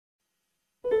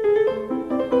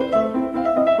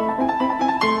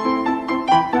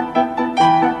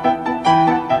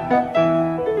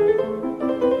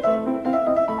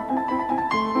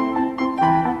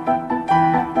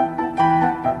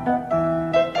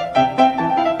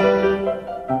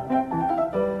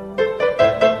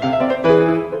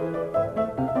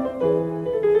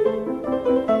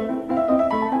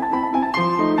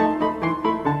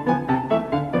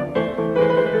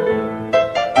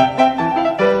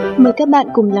Mời các bạn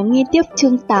cùng lắng nghe tiếp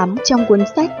chương 8 trong cuốn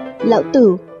sách Lão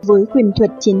Tử với quyền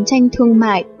thuật chiến tranh thương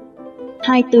mại.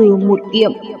 2 từ 1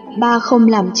 kiệm, 3 không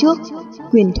làm trước,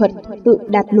 quyền thuật tự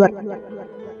đạt luật.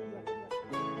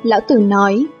 Lão Tử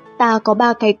nói, ta có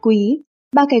 3 cái quý,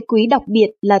 3 cái quý đặc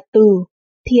biệt là từ,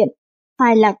 thiện,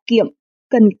 2 là kiệm,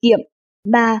 cần kiệm,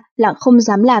 3 là không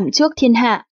dám làm trước thiên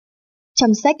hạ.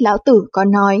 Trong sách Lão Tử có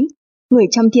nói, người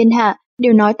trong thiên hạ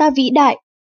đều nói ta vĩ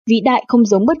đại không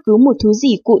giống bất cứ một thứ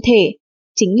gì cụ thể,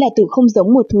 chính là từ không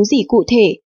giống một thứ gì cụ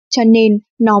thể, cho nên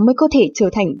nó mới có thể trở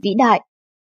thành vĩ đại.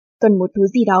 Cần một thứ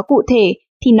gì đó cụ thể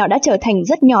thì nó đã trở thành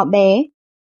rất nhỏ bé.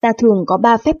 Ta thường có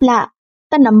 3 phép lạ,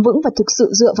 ta nắm vững và thực sự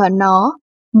dựa vào nó.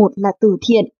 1 là từ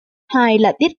thiện, 2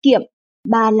 là tiết kiệm,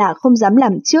 3 là không dám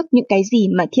làm trước những cái gì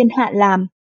mà thiên hạ làm.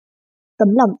 Tấm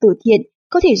lòng từ thiện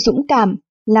có thể dũng cảm,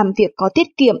 làm việc có tiết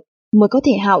kiệm mới có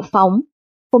thể hào phóng.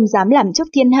 Không dám làm trước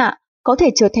thiên hạ có thể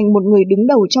trở thành một người đứng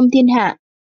đầu trong thiên hạ.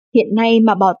 Hiện nay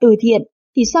mà bỏ từ thiện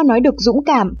thì sao nói được dũng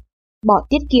cảm, bỏ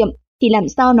tiết kiệm thì làm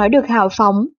sao nói được hào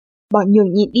phóng, bỏ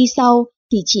nhường nhịn đi sau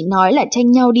thì chỉ nói là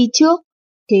tranh nhau đi trước,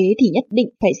 thế thì nhất định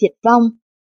phải diệt vong.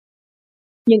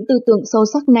 Những tư tưởng sâu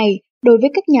sắc này đối với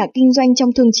các nhà kinh doanh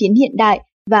trong thương chiến hiện đại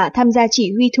và tham gia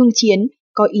chỉ huy thương chiến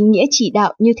có ý nghĩa chỉ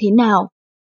đạo như thế nào?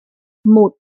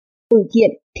 1. Từ thiện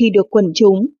thì được quần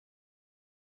chúng.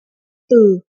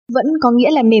 Từ vẫn có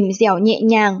nghĩa là mềm dẻo nhẹ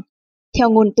nhàng. Theo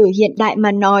ngôn từ hiện đại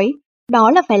mà nói,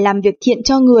 đó là phải làm việc thiện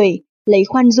cho người, lấy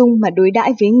khoan dung mà đối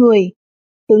đãi với người.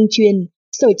 Tương truyền,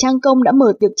 Sở Trang Công đã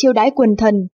mở tiệc chiêu đãi quần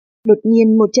thần, đột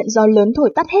nhiên một trận gió lớn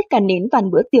thổi tắt hết cả nến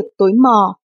toàn bữa tiệc tối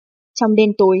mò. Trong đêm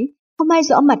tối, không ai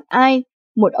rõ mặt ai,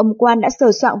 một ông quan đã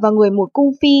sờ soạng vào người một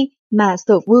cung phi mà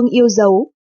Sở Vương yêu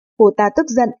dấu. Cô ta tức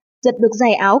giận, giật được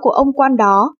giày áo của ông quan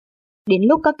đó. Đến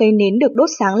lúc các cây nến được đốt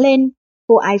sáng lên,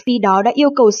 cô ái phi đó đã yêu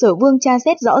cầu Sở Vương tra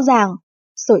xét rõ ràng.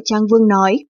 Sở Trang Vương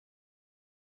nói,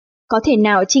 có thể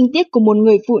nào trinh tiết của một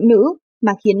người phụ nữ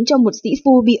mà khiến cho một sĩ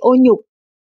phu bị ô nhục?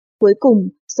 Cuối cùng,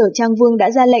 Sở Trang Vương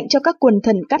đã ra lệnh cho các quần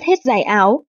thần cắt hết giày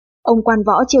áo. Ông quan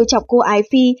võ trêu chọc cô ái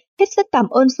phi, hết sức cảm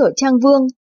ơn Sở Trang Vương.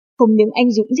 Không những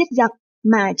anh dũng giết giặc,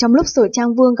 mà trong lúc Sở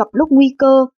Trang Vương gặp lúc nguy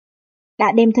cơ,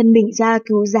 đã đem thân mình ra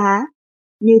cứu giá.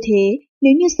 Như thế,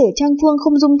 nếu như Sở Trang Vương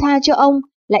không dung tha cho ông,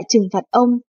 lại trừng phạt ông,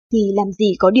 thì làm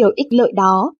gì có điều ích lợi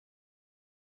đó.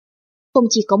 Không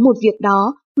chỉ có một việc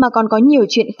đó, mà còn có nhiều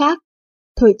chuyện khác.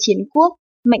 Thời chiến quốc,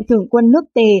 Mạnh Thường Quân nước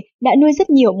Tề đã nuôi rất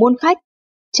nhiều môn khách.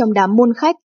 Trong đám môn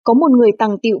khách, có một người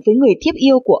tằng tịu với người thiếp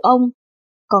yêu của ông.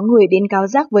 Có người đến cáo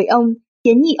giác với ông,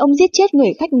 kiến nghị ông giết chết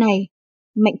người khách này.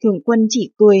 Mạnh Thường Quân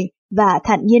chỉ cười và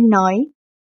thản nhiên nói,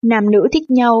 nam nữ thích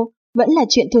nhau vẫn là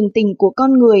chuyện thường tình của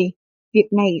con người, việc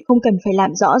này không cần phải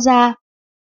làm rõ ra.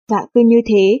 Và cứ như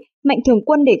thế, Mạnh Thường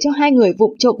Quân để cho hai người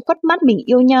vụng trộm khuất mắt mình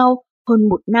yêu nhau hơn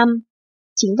 1 năm.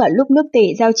 Chính vào lúc nước Tề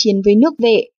giao chiến với nước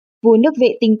Vệ, vua nước Vệ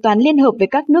tính toán liên hợp với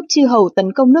các nước chư hầu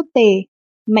tấn công nước Tề.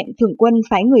 Mạnh Thường Quân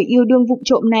phái người yêu đương vụng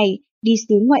trộm này đi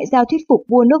sứ ngoại giao thuyết phục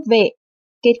vua nước Vệ.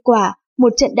 Kết quả,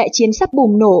 một trận đại chiến sắp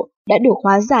bùng nổ đã được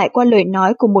hóa giải qua lời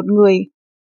nói của một người.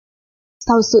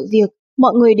 Sau sự việc,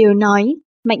 mọi người đều nói,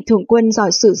 Mạnh Thường Quân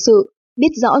giỏi xử sự,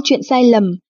 biết rõ chuyện sai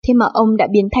lầm, thế mà ông đã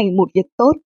biến thành một việc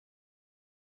tốt.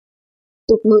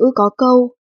 Tục ngữ có câu,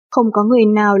 không có người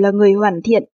nào là người hoàn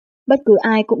thiện, bất cứ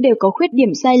ai cũng đều có khuyết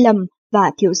điểm sai lầm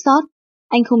và thiếu sót.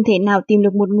 Anh không thể nào tìm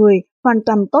được một người hoàn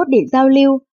toàn tốt để giao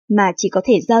lưu, mà chỉ có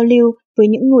thể giao lưu với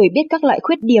những người biết các loại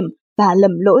khuyết điểm và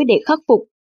lầm lỗi để khắc phục.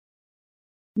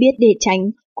 Biết để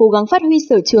tránh, cố gắng phát huy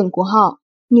sở trường của họ,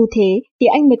 như thế thì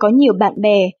anh mới có nhiều bạn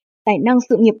bè, tài năng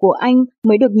sự nghiệp của anh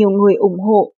mới được nhiều người ủng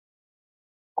hộ.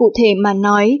 Cụ thể mà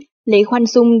nói, lấy khoan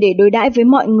dung để đối đãi với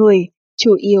mọi người,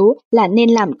 chủ yếu là nên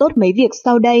làm tốt mấy việc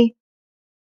sau đây.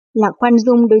 Là khoan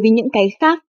dung đối với những cái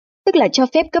khác, tức là cho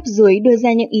phép cấp dưới đưa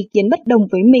ra những ý kiến bất đồng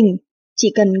với mình,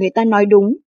 chỉ cần người ta nói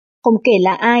đúng. Không kể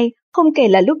là ai, không kể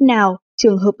là lúc nào,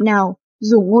 trường hợp nào,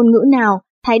 dùng ngôn ngữ nào,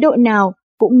 thái độ nào,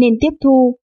 cũng nên tiếp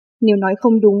thu. Nếu nói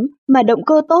không đúng mà động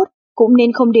cơ tốt, cũng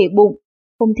nên không để bụng.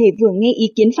 Không thể vừa nghe ý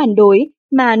kiến phản đối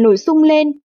mà nổi sung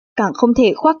lên, càng không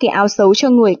thể khoác cái áo xấu cho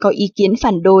người có ý kiến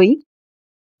phản đối.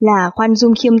 Là khoan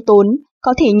dung khiêm tốn,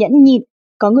 có thể nhẫn nhịn,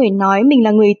 có người nói mình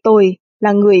là người tồi,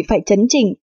 là người phải chấn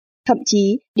chỉnh. Thậm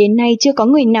chí, đến nay chưa có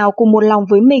người nào cùng một lòng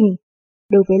với mình.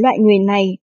 Đối với loại người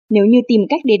này, nếu như tìm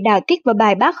cách để đả kích và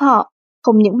bài bác họ,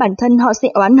 không những bản thân họ sẽ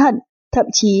oán hận, thậm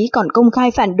chí còn công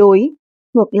khai phản đối.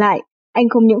 Ngược lại, anh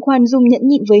không những khoan dung nhẫn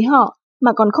nhịn với họ,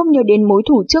 mà còn không nhớ đến mối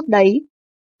thù trước đấy.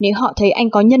 Nếu họ thấy anh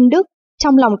có nhân đức,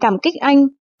 trong lòng cảm kích anh,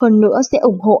 hơn nữa sẽ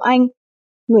ủng hộ anh.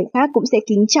 Người khác cũng sẽ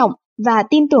kính trọng và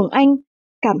tin tưởng anh,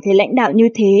 cảm thấy lãnh đạo như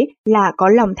thế là có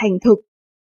lòng thành thực.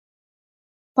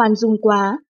 Khoan dung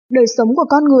quá, đời sống của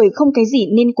con người không cái gì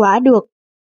nên quá được.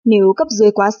 Nếu cấp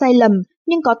dưới quá sai lầm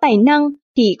nhưng có tài năng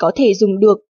thì có thể dùng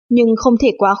được, nhưng không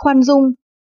thể quá khoan dung.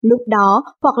 Lúc đó,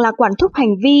 hoặc là quản thúc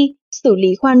hành vi, xử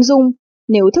lý khoan dung,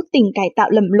 nếu thức tỉnh cải tạo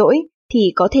lầm lỗi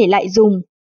thì có thể lại dùng.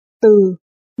 Từ,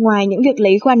 ngoài những việc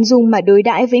lấy khoan dung mà đối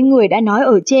đãi với người đã nói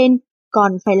ở trên,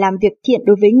 còn phải làm việc thiện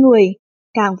đối với người,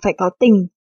 càng phải có tình.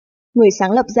 Người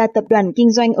sáng lập ra tập đoàn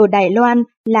kinh doanh ở Đài Loan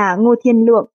là Ngô Thiên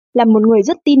Lượng, là một người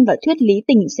rất tin vào thuyết lý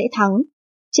tình sẽ thắng.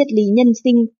 Triết lý nhân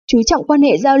sinh, chú trọng quan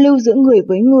hệ giao lưu giữa người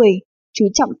với người, chú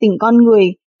trọng tình con người,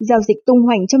 giao dịch tung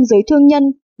hoành trong giới thương nhân,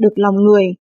 được lòng người.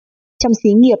 Trong xí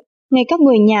nghiệp, ngay các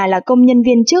người nhà là công nhân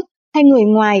viên chức hay người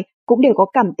ngoài cũng đều có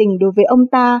cảm tình đối với ông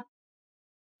ta.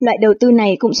 Loại đầu tư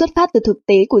này cũng xuất phát từ thực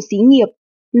tế của xí nghiệp,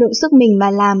 lượng sức mình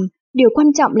mà làm, điều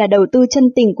quan trọng là đầu tư chân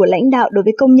tình của lãnh đạo đối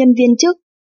với công nhân viên chức.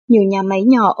 Nhiều nhà máy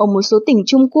nhỏ ở một số tỉnh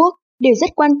Trung Quốc đều rất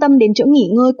quan tâm đến chỗ nghỉ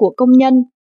ngơi của công nhân,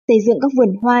 xây dựng các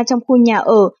vườn hoa trong khu nhà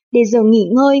ở để giờ nghỉ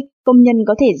ngơi, công nhân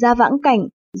có thể ra vãng cảnh,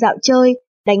 dạo chơi,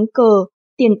 đánh cờ,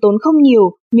 tiền tốn không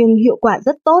nhiều nhưng hiệu quả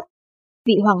rất tốt.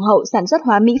 Vị hoàng hậu sản xuất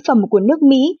hóa mỹ phẩm của nước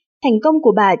Mỹ, thành công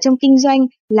của bà trong kinh doanh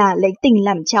là lấy tình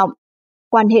làm trọng.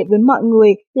 Quan hệ với mọi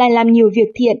người là làm nhiều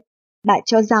việc thiện. Bà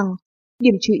cho rằng,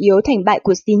 điểm chủ yếu thành bại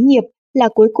của xí nghiệp là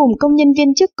cuối cùng công nhân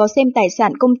viên chức có xem tài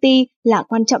sản công ty là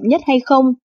quan trọng nhất hay không,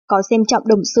 có xem trọng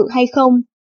đồng sự hay không.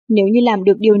 Nếu như làm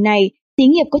được điều này, xí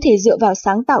nghiệp có thể dựa vào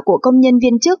sáng tạo của công nhân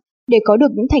viên chức để có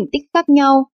được những thành tích khác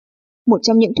nhau. Một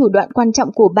trong những thủ đoạn quan trọng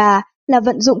của bà là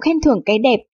vận dụng khen thưởng cái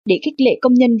đẹp để khích lệ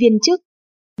công nhân viên chức.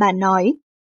 Bà nói,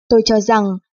 tôi cho rằng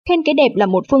khen cái đẹp là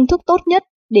một phương thức tốt nhất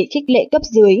để khích lệ cấp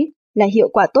dưới, là hiệu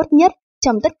quả tốt nhất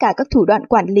trong tất cả các thủ đoạn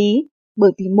quản lý,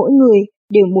 bởi vì mỗi người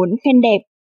đều muốn khen đẹp.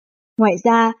 Ngoài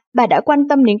ra, bà đã quan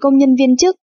tâm đến công nhân viên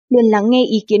chức, luôn lắng nghe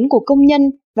ý kiến của công nhân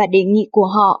và đề nghị của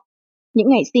họ. Những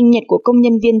ngày sinh nhật của công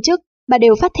nhân viên chức, bà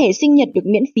đều phát thẻ sinh nhật được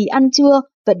miễn phí ăn trưa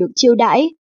và được chiêu đãi.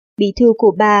 Bí thư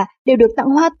của bà đều được tặng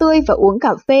hoa tươi và uống cà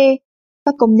phê.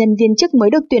 Các công nhân viên chức mới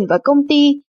được tuyển vào công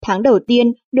ty, tháng đầu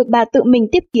tiên được bà tự mình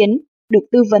tiếp kiến, được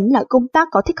tư vấn là công tác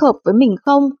có thích hợp với mình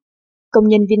không. Công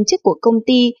nhân viên chức của công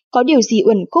ty có điều gì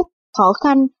uẩn khúc, khó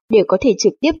khăn đều có thể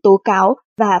trực tiếp tố cáo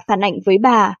và phản ảnh với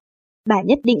bà. Bà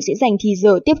nhất định sẽ dành thì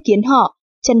giờ tiếp kiến họ,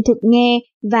 chân thực nghe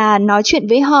và nói chuyện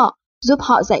với họ, giúp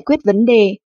họ giải quyết vấn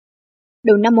đề.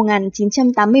 Đầu năm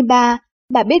 1983,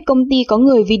 bà biết công ty có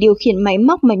người vì điều khiển máy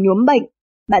móc mà nhuốm bệnh.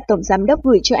 Bà tổng giám đốc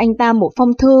gửi cho anh ta một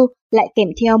phong thư, lại kèm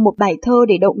theo một bài thơ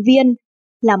để động viên.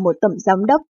 Là một tổng giám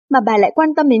đốc mà bà lại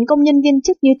quan tâm đến công nhân viên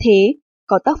chức như thế,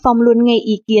 có tác phong luôn nghe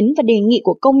ý kiến và đề nghị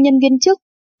của công nhân viên chức,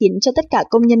 khiến cho tất cả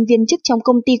công nhân viên chức trong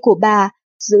công ty của bà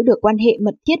giữ được quan hệ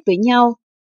mật thiết với nhau.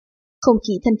 Không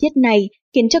khí thân thiết này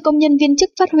khiến cho công nhân viên chức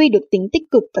phát huy được tính tích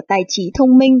cực và tài trí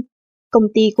thông minh. Công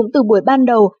ty cũng từ buổi ban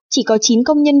đầu chỉ có 9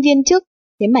 công nhân viên chức,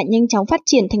 thế mà nhanh chóng phát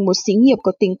triển thành một xí nghiệp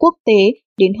có tính quốc tế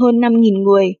đến hơn 5.000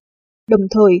 người. Đồng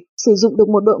thời, sử dụng được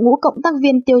một đội ngũ cộng tác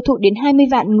viên tiêu thụ đến 20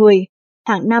 vạn người.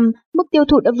 Hàng năm, mức tiêu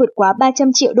thụ đã vượt quá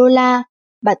 300 triệu đô la.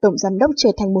 Bà tổng giám đốc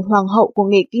trở thành một hoàng hậu của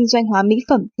nghề kinh doanh hóa mỹ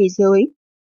phẩm thế giới.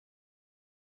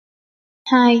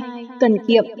 2. Cần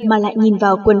kiệm mà lại nhìn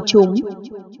vào quần chúng.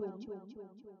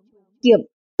 Kiệm,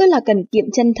 tức là cần kiệm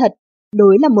chân thật,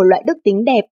 đối là một loại đức tính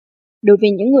đẹp. Đối với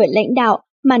những người lãnh đạo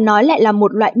mà nói lại là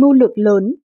một loại mưu lược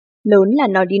lớn. Lớn là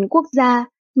nói đến quốc gia,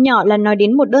 nhỏ là nói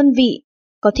đến một đơn vị.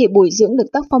 Có thể bồi dưỡng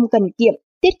được tác phong cần kiệm,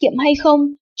 tiết kiệm hay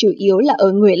không, chủ yếu là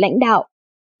ở người lãnh đạo.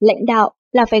 Lãnh đạo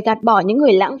là phải gạt bỏ những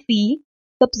người lãng phí.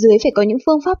 Cấp dưới phải có những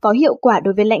phương pháp có hiệu quả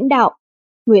đối với lãnh đạo.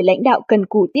 Người lãnh đạo cần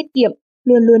cù tiết kiệm,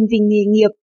 luôn luôn vì nghề nghiệp,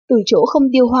 từ chỗ không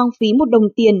tiêu hoang phí một đồng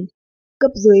tiền.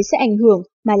 Cấp dưới sẽ ảnh hưởng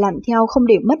mà làm theo không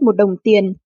để mất một đồng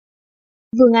tiền.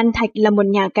 Vương An Thạch là một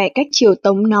nhà cải cách triều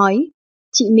Tống nói,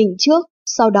 trị mình trước,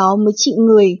 sau đó mới trị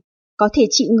người, có thể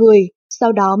trị người,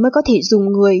 sau đó mới có thể dùng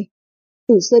người.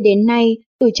 Từ xưa đến nay,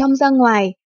 từ trong ra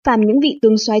ngoài, phàm những vị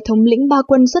tướng soái thống lĩnh ba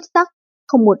quân xuất sắc,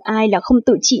 không một ai là không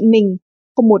tự trị mình,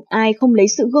 không một ai không lấy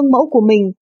sự gương mẫu của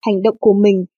mình, hành động của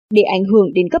mình để ảnh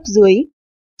hưởng đến cấp dưới.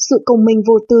 Sự công minh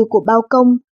vô tư của Bao Công,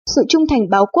 sự trung thành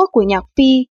báo quốc của Nhạc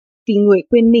Phi, vì người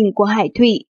quên mình của Hải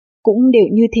Thụy, cũng đều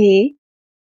như thế.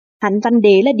 Hán Văn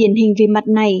Đế là điển hình về mặt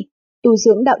này, tu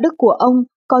dưỡng đạo đức của ông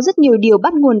có rất nhiều điều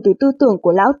bắt nguồn từ tư tưởng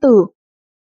của Lão Tử.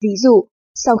 Ví dụ,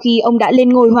 sau khi ông đã lên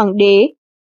ngôi hoàng đế,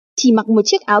 chỉ mặc một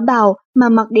chiếc áo bào mà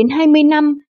mặc đến 20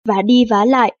 năm, vá đi vá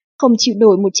lại, không chịu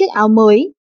đổi một chiếc áo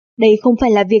mới. Đây không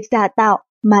phải là việc giả tạo,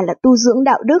 mà là tu dưỡng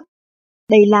đạo đức.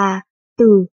 Đây là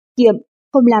từ, kiệm,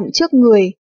 không làm trước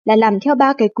người, là làm theo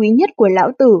 3 cái quý nhất của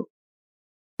Lão Tử.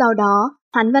 Sau đó,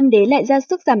 Hán Văn Đế lại ra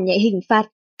sức giảm nhẹ hình phạt,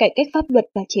 cải cách pháp luật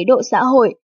và chế độ xã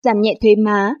hội, giảm nhẹ thuế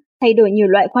má, thay đổi nhiều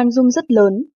loại khoan dung rất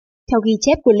lớn. Theo ghi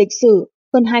chép của lịch sử,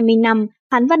 hơn 20 năm,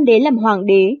 Hán Văn Đế làm hoàng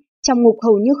đế, trong ngục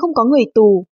hầu như không có người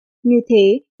tù, Như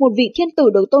thế, một vị thiên tử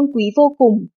được tôn quý vô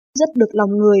cùng, rất được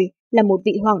lòng người, là một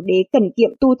vị hoàng đế cần kiệm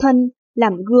tu thân,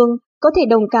 làm gương, có thể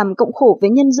đồng cảm cộng khổ với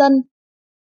nhân dân.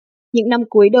 Những năm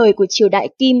cuối đời của triều Đại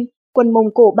Kim, quân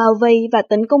Mông Cổ bao vây và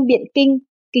tấn công Biện Kinh,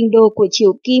 kinh đô của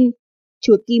triều Kim.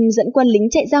 Chúa Kim dẫn quân lính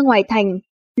chạy ra ngoài thành.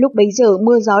 Lúc bấy giờ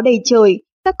mưa gió đầy trời,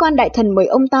 các quan đại thần mời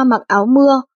ông ta mặc áo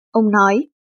mưa. Ông nói,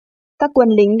 các quân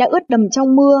lính đã ướt đầm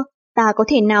trong mưa, ta có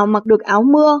thể nào mặc được áo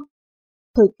mưa?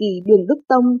 Thời kỳ Đường Đức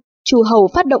Tông, Chù Hầu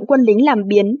phát động quân lính làm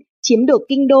biến, chiếm được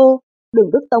kinh đô.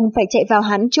 Đường Đức Tông phải chạy vào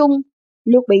Hán Trung.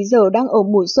 Lúc bấy giờ đang ở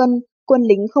mùa xuân, quân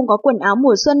lính không có quần áo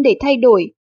mùa xuân để thay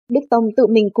đổi. Đức Tông tự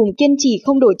mình cùng kiên trì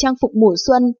không đổi trang phục mùa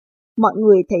xuân. Mọi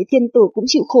người thấy thiên tử cũng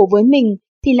chịu khổ với mình,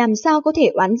 thì làm sao có thể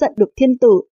oán giận được thiên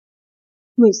tử?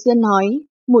 Người xưa nói,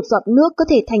 một giọt nước có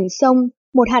thể thành sông,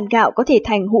 một hạt gạo có thể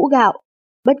thành hũ gạo.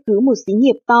 Bất cứ một xí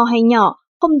nghiệp to hay nhỏ,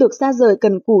 không được xa rời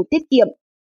cần cù tiết kiệm.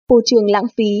 Phô trương lãng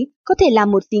phí có thể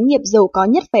làm một xí nghiệp giàu có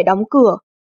nhất phải đóng cửa.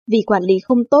 Vì quản lý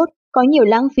không tốt, có nhiều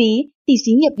lãng phí, thì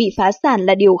xí nghiệp bị phá sản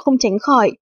là điều không tránh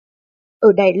khỏi.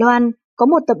 Ở Đài Loan, có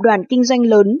một tập đoàn kinh doanh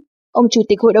lớn, ông chủ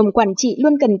tịch hội đồng quản trị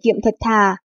luôn cần kiệm thật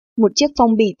thà. Một chiếc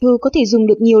phong bì thư có thể dùng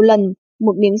được nhiều lần,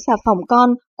 một miếng xà phòng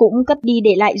con cũng cất đi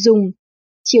để lại dùng.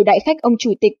 Chiều đại khách ông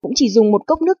chủ tịch cũng chỉ dùng một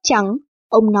cốc nước trắng.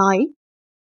 Ông nói,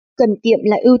 cần kiệm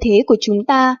là ưu thế của chúng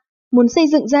ta, muốn xây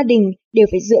dựng gia đình đều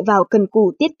phải dựa vào cần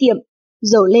cù tiết kiệm.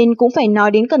 Giàu lên cũng phải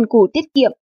nói đến cần cù tiết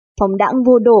kiệm, phóng đãng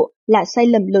vô độ là sai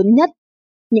lầm lớn nhất.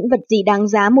 Những vật gì đáng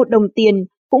giá một đồng tiền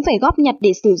cũng phải góp nhặt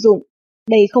để sử dụng.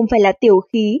 Đây không phải là tiểu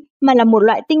khí, mà là một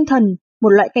loại tinh thần, một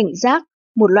loại cảnh giác,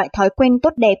 một loại thói quen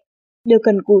tốt đẹp. Đưa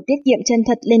cần cù tiết kiệm chân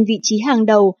thật lên vị trí hàng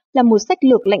đầu là một sách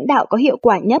lược lãnh đạo có hiệu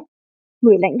quả nhất.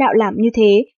 Người lãnh đạo làm như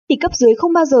thế thì cấp dưới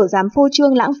không bao giờ dám phô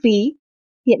trương lãng phí.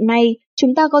 Hiện nay,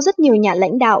 chúng ta có rất nhiều nhà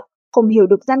lãnh đạo, không hiểu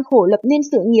được gian khổ lập nên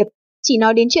sự nghiệp, chỉ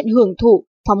nói đến chuyện hưởng thụ,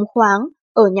 phóng khoáng,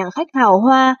 ở nhà khách hào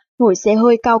hoa, ngồi xe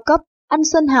hơi cao cấp, ăn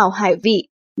sơn hào hải vị.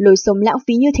 Lối sống lãng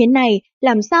phí như thế này,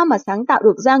 làm sao mà sáng tạo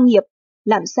được gia nghiệp,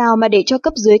 làm sao mà để cho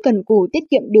cấp dưới cần cù tiết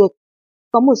kiệm được.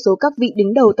 Có một số các vị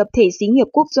đứng đầu tập thể xí nghiệp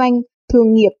quốc doanh,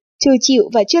 thương nghiệp, chưa chịu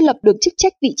và chưa lập được chức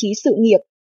trách vị trí sự nghiệp.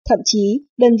 Thậm chí,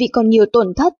 đơn vị còn nhiều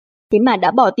tổn thất, thế mà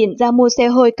đã bỏ tiền ra mua xe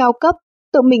hơi cao cấp,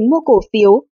 tự mình mua cổ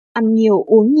phiếu, ăn nhiều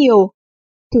uống nhiều.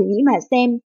 Thử nghĩ mà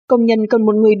xem, công nhân cần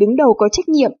một người đứng đầu có trách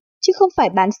nhiệm, chứ không phải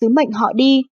bán sứ mệnh họ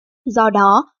đi. Do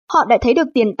đó, họ đã thấy được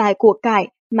tiền tài của cải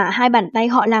mà hai bàn tay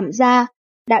họ làm ra,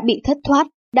 đã bị thất thoát,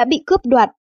 đã bị cướp đoạt,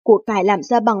 của cải làm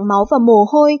ra bằng máu và mồ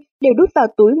hôi đều đút vào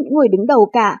túi những người đứng đầu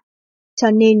cả.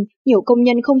 Cho nên, nhiều công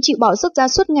nhân không chịu bỏ sức ra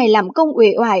suốt ngày làm công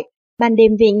uể oải, ban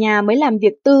đêm về nhà mới làm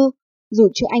việc tư. Dù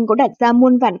cho anh có đặt ra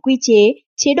muôn vàn quy chế,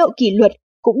 chế độ kỷ luật,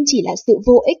 cũng chỉ là sự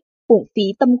vô ích, uổng phí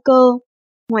tâm cơ.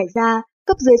 Ngoài ra,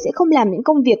 cấp dưới sẽ không làm những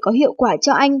công việc có hiệu quả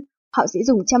cho anh, họ sẽ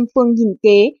dùng trăm phương nghìn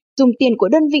kế, dùng tiền của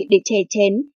đơn vị để chè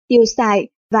chén, tiêu xài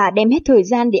và đem hết thời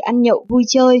gian để ăn nhậu vui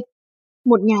chơi.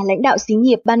 Một nhà lãnh đạo xí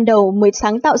nghiệp ban đầu mới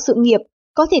sáng tạo sự nghiệp,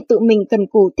 có thể tự mình cần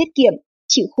cù tiết kiệm,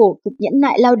 chịu khổ cực nhẫn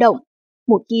nại lao động.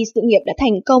 Một khi sự nghiệp đã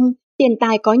thành công, tiền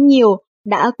tài có nhiều,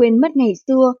 đã quên mất ngày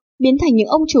xưa, biến thành những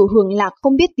ông chủ hưởng lạc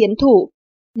không biết tiến thủ.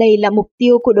 Đây là mục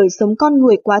tiêu của đời sống con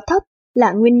người quá thấp,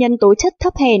 là nguyên nhân tố chất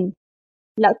thấp hèn.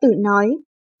 Lão Tử nói,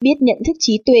 biết nhận thức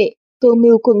trí tuệ, cơ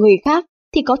mưu của người khác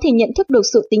thì có thể nhận thức được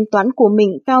sự tính toán của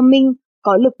mình cao minh,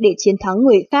 có lực để chiến thắng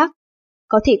người khác.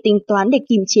 Có thể tính toán để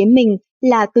kiềm chế mình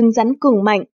là cứng rắn cường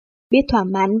mạnh, biết thỏa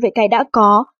mãn với cái đã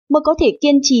có mới có thể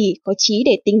kiên trì, có trí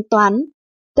để tính toán.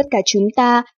 Tất cả chúng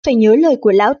ta phải nhớ lời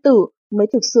của Lão Tử mới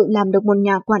thực sự làm được một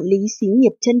nhà quản lý xí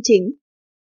nghiệp chân chính.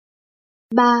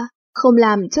 3. Không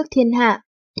làm trước thiên hạ.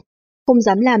 Không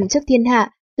dám làm trước thiên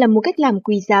hạ là một cách làm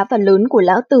quý giá và lớn của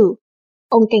Lão Tử.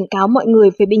 Ông cảnh cáo mọi người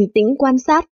phải bình tĩnh quan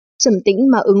sát, trầm tĩnh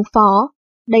mà ứng phó.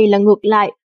 Đây là ngược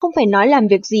lại, không phải nói làm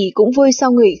việc gì cũng vui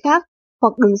sau người khác,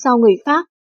 hoặc đứng sau người khác.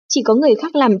 Chỉ có người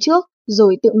khác làm trước,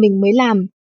 rồi tự mình mới làm.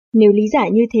 Nếu lý giải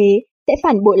như thế, sẽ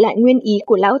phản bội lại nguyên ý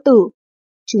của Lão Tử.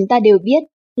 Chúng ta đều biết,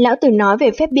 Lão Tử nói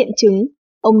về phép biện chứng.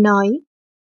 Ông nói,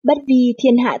 bất vi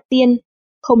thiên hạ tiên,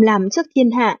 không làm trước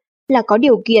thiên hạ là có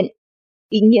điều kiện.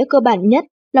 Ý nghĩa cơ bản nhất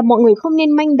là mọi người không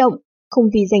nên manh động, không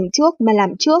vì giành trước mà làm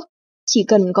trước. Chỉ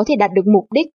cần có thể đạt được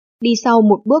mục đích, đi sau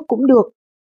một bước cũng được.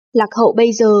 Lạc hậu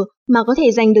bây giờ mà có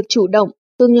thể giành được chủ động,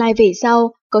 tương lai về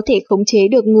sau có thể khống chế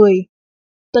được người.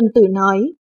 Tuân Tử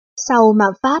nói, sau mà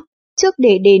phát, trước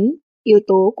để đến, yếu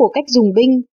tố của cách dùng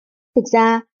binh. Thực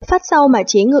ra, phát sau mà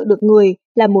chế ngự được người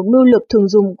là một mưu lược thường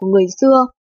dùng của người xưa.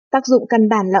 Tác dụng căn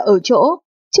bản là ở chỗ,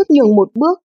 trước nhường một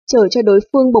bước, chờ cho đối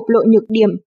phương bộc lộ nhược điểm,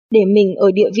 để mình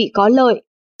ở địa vị có lợi,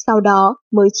 sau đó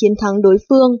mới chiến thắng đối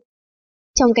phương.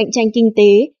 Trong cạnh tranh kinh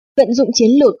tế, vận dụng chiến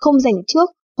lược không giành trước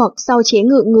hoặc sau chế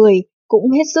ngự người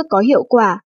cũng hết sức có hiệu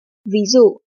quả. Ví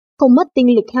dụ, không mất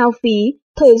tinh lực hao phí,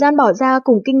 thời gian bỏ ra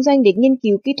cùng kinh doanh để nghiên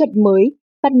cứu kỹ thuật mới,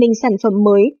 phát minh sản phẩm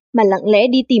mới mà lặng lẽ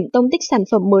đi tìm tông tích sản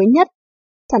phẩm mới nhất.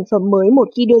 Sản phẩm mới một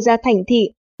khi đưa ra thành thị,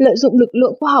 lợi dụng lực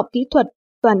lượng khoa học kỹ thuật,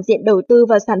 toàn diện đầu tư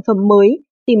vào sản phẩm mới,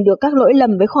 tìm được các lỗi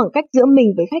lầm với khoảng cách giữa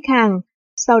mình với khách hàng.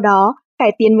 Sau đó,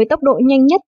 cải tiến với tốc độ nhanh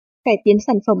nhất, cải tiến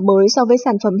sản phẩm mới so với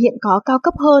sản phẩm hiện có cao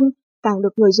cấp hơn, càng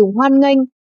được người dùng hoan nghênh.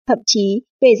 Thậm chí,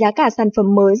 về giá cả sản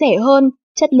phẩm mới rẻ hơn,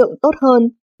 chất lượng tốt hơn,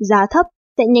 giá thấp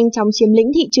sẽ nhanh chóng chiếm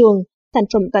lĩnh thị trường, sản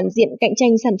phẩm toàn diện cạnh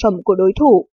tranh sản phẩm của đối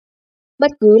thủ.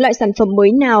 Bất cứ loại sản phẩm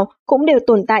mới nào cũng đều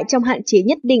tồn tại trong hạn chế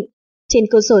nhất định. Trên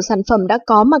cơ sở sản phẩm đã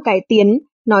có mà cải tiến,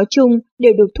 nói chung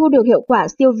đều được thu được hiệu quả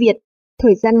siêu việt,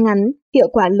 thời gian ngắn, hiệu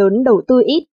quả lớn đầu tư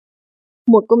ít.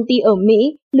 Một công ty ở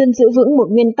Mỹ luôn giữ vững một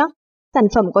nguyên tắc, sản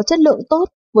phẩm có chất lượng tốt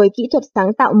với kỹ thuật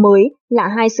sáng tạo mới là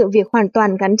hai sự việc hoàn toàn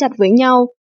gắn chặt với nhau.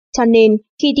 Cho nên,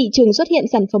 khi thị trường xuất hiện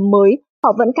sản phẩm mới,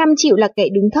 họ vẫn cam chịu là kẻ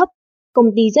đứng thấp. Công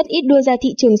ty rất ít đưa ra thị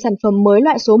trường sản phẩm mới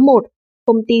loại số 1.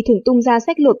 Công ty thường tung ra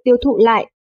sách lược tiêu thụ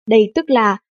lại. Đây tức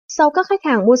là, sau các khách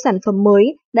hàng mua sản phẩm mới,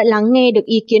 đã lắng nghe được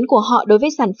ý kiến của họ đối với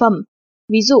sản phẩm.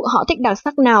 Ví dụ họ thích đặc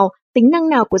sắc nào, tính năng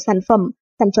nào của sản phẩm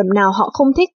nào họ không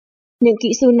thích. Những kỹ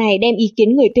sư này đem ý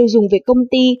kiến người tiêu dùng về công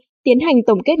ty, tiến hành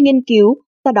tổng kết nghiên cứu,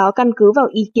 sau đó căn cứ vào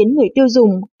ý kiến người tiêu dùng,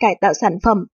 cải tạo sản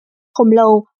phẩm. Không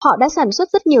lâu, họ đã sản xuất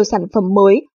rất nhiều sản phẩm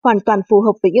mới, hoàn toàn phù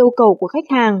hợp với yêu cầu của khách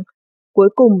hàng. Cuối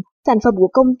cùng, sản phẩm của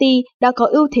công ty đã có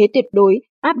ưu thế tuyệt đối,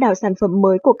 áp đảo sản phẩm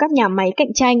mới của các nhà máy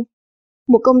cạnh tranh.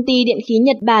 Một công ty điện khí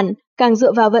Nhật Bản càng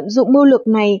dựa vào vận dụng mưu lược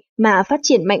này mà phát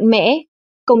triển mạnh mẽ.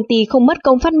 Công ty không mất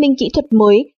công phát minh kỹ thuật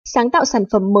mới, sáng tạo sản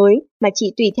phẩm mới, mà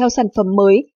chỉ tùy theo sản phẩm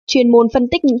mới, chuyên môn phân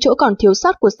tích những chỗ còn thiếu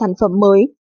sót của sản phẩm mới.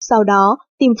 Sau đó,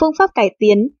 tìm phương pháp cải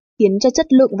tiến, khiến cho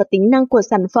chất lượng và tính năng của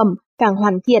sản phẩm càng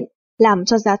hoàn thiện, làm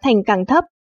cho giá thành càng thấp.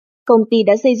 Công ty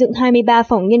đã xây dựng 23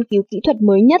 phòng nghiên cứu kỹ thuật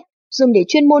mới nhất, dùng để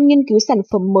chuyên môn nghiên cứu sản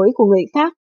phẩm mới của người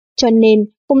khác. Cho nên,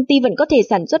 công ty vẫn có thể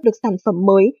sản xuất được sản phẩm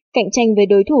mới, cạnh tranh với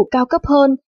đối thủ cao cấp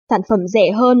hơn, sản phẩm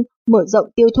rẻ hơn, mở rộng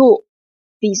tiêu thụ.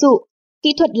 Ví dụ,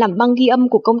 kỹ thuật làm băng ghi âm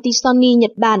của công ty Sony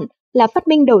Nhật Bản là phát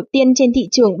minh đầu tiên trên thị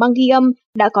trường băng ghi âm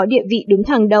đã có địa vị đứng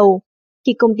hàng đầu.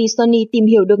 Khi công ty Sony tìm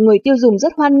hiểu được người tiêu dùng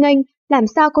rất hoan nghênh, làm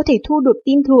sao có thể thu được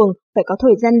tin thường phải có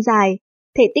thời gian dài,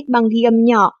 thể tích băng ghi âm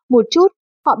nhỏ một chút,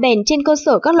 họ bèn trên cơ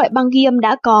sở các loại băng ghi âm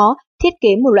đã có, thiết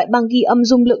kế một loại băng ghi âm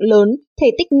dung lượng lớn,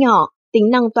 thể tích nhỏ, tính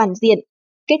năng toàn diện.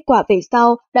 Kết quả về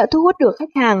sau đã thu hút được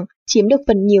khách hàng, chiếm được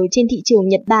phần nhiều trên thị trường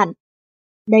Nhật Bản.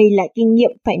 Đây là kinh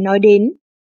nghiệm phải nói đến.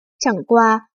 Chẳng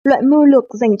qua, loại mưu lược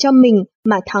dành cho mình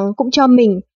mà thắng cũng cho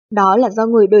mình, đó là do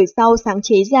người đời sau sáng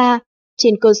chế ra.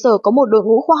 Trên cơ sở có một đội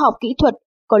ngũ khoa học kỹ thuật,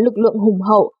 có lực lượng hùng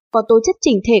hậu, có tố chất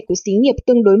chỉnh thể của xí nghiệp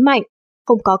tương đối mạnh.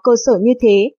 Không có cơ sở như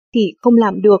thế thì không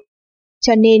làm được.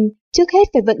 Cho nên, trước hết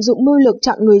phải vận dụng mưu lược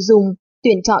chọn người dùng,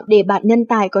 tuyển chọn đề bạt nhân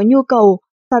tài có nhu cầu,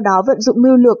 sau đó vận dụng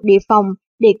mưu lược đề phòng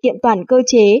để kiện toàn cơ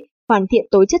chế, hoàn thiện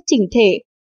tố chất chỉnh thể.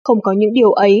 Không có những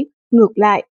điều ấy, ngược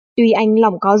lại, tuy anh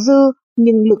lòng có dư,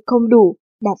 nhưng lực không đủ,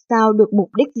 đạt sao được mục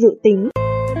đích dự tính.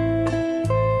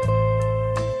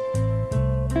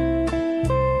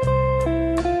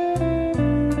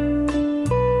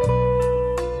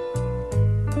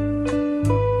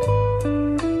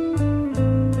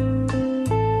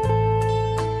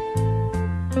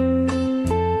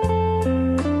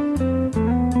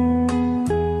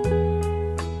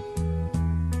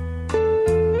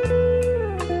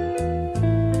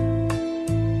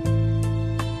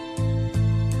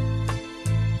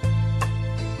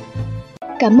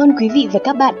 Cảm ơn quý vị và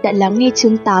các bạn đã lắng nghe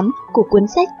chương 8 của cuốn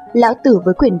sách Lão Tử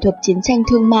với Quyền Thuật Chiến tranh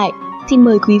Thương mại. Xin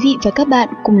mời quý vị và các bạn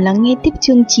cùng lắng nghe tiếp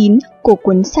chương 9 của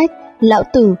cuốn sách Lão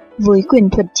Tử với Quyền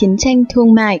Thuật Chiến tranh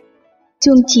Thương mại.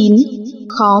 Chương 9.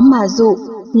 Khó mà dụ,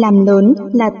 làm lớn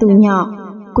là từ nhỏ.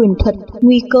 Quyền thuật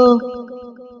nguy cơ.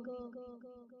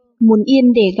 Muốn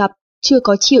yên để gặp, chưa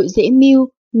có triệu dễ mưu,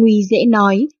 nguy dễ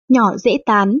nói, nhỏ dễ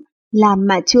tán. Làm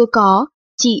mà chưa có,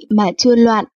 trị mà chưa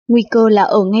loạn, nguy cơ là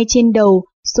ở ngay trên đầu.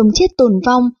 Sống chết tồn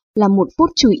vong là một phút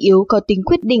chủ yếu có tính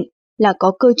quyết định, là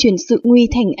có cơ chuyển sự nguy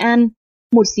thành an.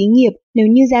 Một xí nghiệp nếu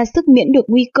như ra sức miễn được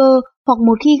nguy cơ, hoặc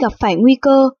một khi gặp phải nguy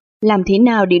cơ, làm thế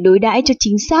nào để đối đãi cho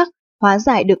chính xác, hóa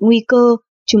giải được nguy cơ,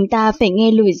 chúng ta phải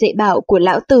nghe lời dạy bảo của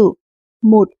Lão Tử.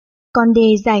 1. Con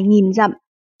đê dài nghìn dặm,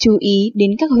 chú ý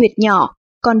đến các huyệt nhỏ.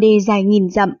 Con đê dài nghìn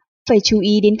dặm, phải chú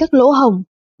ý đến các lỗ hổng.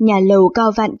 Nhà lầu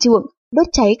cao vạn trượng, đốt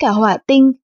cháy cả hỏa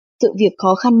tinh. Sự việc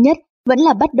khó khăn nhất vẫn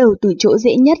là bắt đầu từ chỗ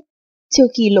dễ nhất. Trước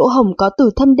khi lỗ hổng có từ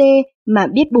thân đê mà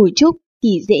biết bồi trúc thì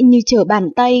dễ như trở bàn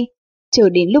tay. Chờ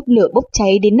đến lúc lửa bốc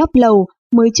cháy đến nóc lầu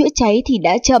mới chữa cháy thì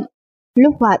đã chậm.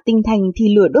 Lúc hỏa tinh thành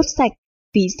thì lửa đốt sạch,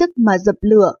 phí sức mà dập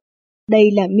lửa.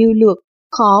 Đây là mưu lược,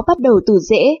 khó bắt đầu từ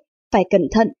dễ, phải cẩn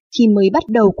thận khi mới bắt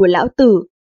đầu của lão tử.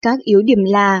 Các yếu điểm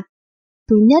là: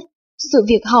 thứ nhất, sự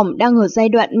việc hỏng đang ở giai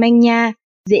đoạn manh nha,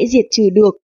 dễ diệt trừ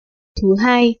được. Thứ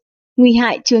hai, nguy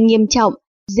hại chưa nghiêm trọng,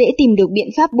 dễ tìm được biện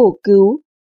pháp bổ cứu.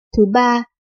 Thứ ba,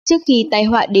 trước khi tai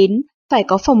họa đến, phải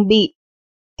có phòng bị.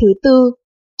 Thứ tư,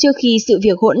 trước khi sự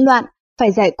việc hỗn loạn,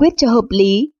 phải giải quyết cho hợp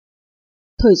lý.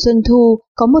 Thời Xuân Thu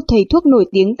có một thầy thuốc nổi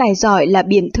tiếng tài giỏi là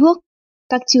Biểm Thước.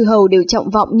 Các chư hầu đều trọng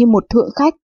vọng như một thượng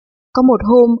khách. Có một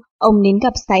hôm, ông đến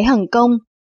gặp Sái Hằng Công.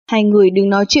 Hai người đứng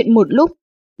nói chuyện một lúc.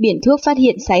 Biểm Thước phát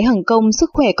hiện Sái Hằng Công sức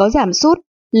khỏe có giảm sút,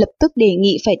 lập tức đề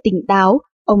nghị phải tỉnh táo.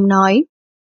 Ông nói,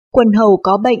 quân hầu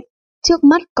có bệnh, trước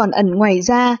mắt còn ẩn ngoài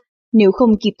da, nếu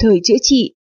không kịp thời chữa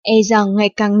trị, e rằng ngày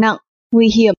càng nặng, nguy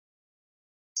hiểm.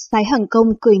 Sái Hằng Công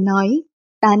cười nói,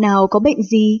 ta nào có bệnh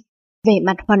gì? Vẻ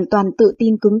mặt hoàn toàn tự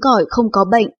tin cứng cỏi không có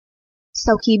bệnh.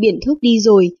 Sau khi Biểm Thước đi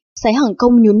rồi, Sái Hằng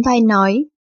Công nhún vai nói,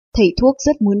 thầy thuốc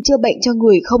rất muốn chữa bệnh cho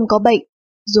người không có bệnh,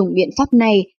 dùng biện pháp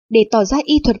này để tỏ ra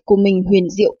y thuật của mình huyền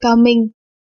diệu cao minh.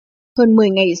 Hơn 10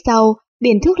 ngày sau,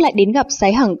 Biểm Thước lại đến gặp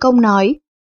Sái Hằng Công nói,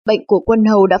 bệnh của quân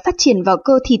hầu đã phát triển vào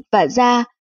cơ thịt và da,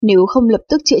 nếu không lập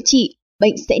tức chữa trị,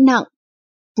 bệnh sẽ nặng.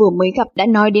 Vừa mới gặp đã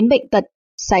nói đến bệnh tật,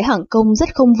 Sái Hằng Công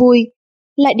rất không vui.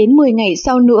 Lại đến 10 ngày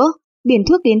sau nữa, Biểm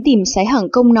Thước đến tìm Sái Hằng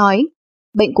Công nói,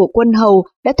 bệnh của quân hầu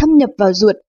đã thâm nhập vào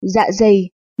ruột, dạ dày,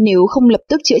 nếu không lập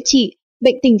tức chữa trị,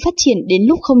 bệnh tình phát triển đến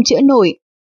lúc không chữa nổi.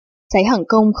 Sái Hằng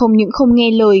Công không những không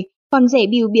nghe lời, còn dè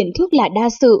bỉu Biểm Thước là đa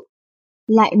sự.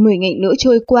 Lại 10 ngày nữa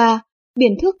trôi qua,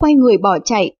 Biểm Thước quay người bỏ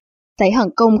chạy. Sái Hằng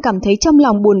Công cảm thấy trong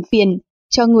lòng buồn phiền,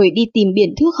 cho người đi tìm Biểm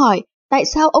Thước hỏi tại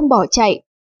sao ông bỏ chạy.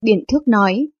 Biểm Thước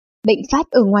nói, bệnh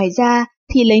phát ở ngoài da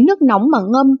thì lấy nước nóng mà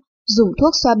ngâm, dùng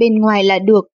thuốc xoa bên ngoài là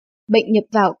được. Bệnh nhập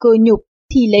vào cơ nhục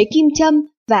thì lấy kim châm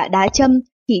và đá châm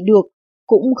thì được,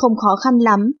 cũng không khó khăn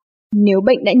lắm. Nếu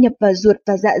bệnh đã nhập vào ruột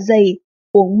và dạ dày,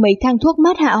 uống mấy thang thuốc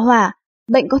mát hạ hỏa,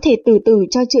 bệnh có thể từ từ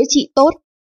cho chữa trị tốt.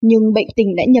 Nhưng bệnh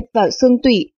tình đã nhập vào xương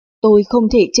tủy, tôi không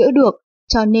thể chữa được,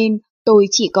 cho nên tôi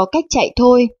chỉ có cách chạy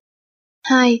thôi.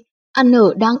 2. Ăn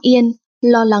ở đang yên,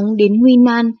 lo lắng đến nguy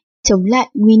nan, chống lại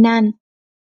nguy nan.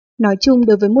 Nói chung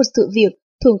đối với một sự việc,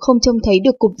 thường không trông thấy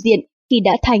được cục diện khi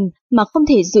đã thành mà không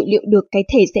thể dự liệu được cái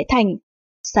thể sẽ thành.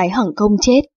 Sái Hằng Công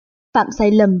chết, phạm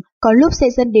sai lầm có lúc sẽ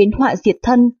dẫn đến họa diệt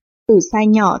thân, từ sai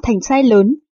nhỏ thành sai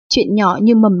lớn, chuyện nhỏ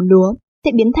như mầm lúa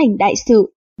sẽ biến thành đại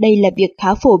sự, đây là việc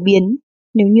khá phổ biến.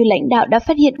 Nếu như lãnh đạo đã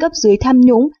phát hiện cấp dưới tham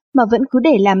nhũng mà vẫn cứ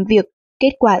để làm việc,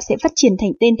 kết quả sẽ phát triển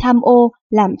thành tên tham ô,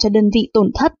 làm cho đơn vị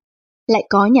tổn thất. Lại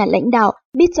có nhà lãnh đạo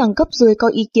biết rằng cấp dưới có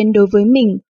ý kiến đối với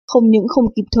mình, không những không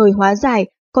kịp thời hóa giải,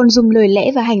 còn dùng lời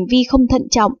lẽ và hành vi không thận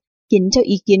trọng, khiến cho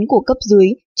ý kiến của cấp dưới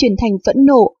chuyển thành phẫn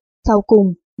nộ, sau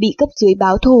cùng bị cấp dưới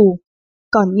báo thù.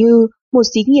 Còn như một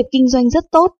xí nghiệp kinh doanh rất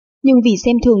tốt, nhưng vì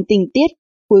xem thường tình tiết,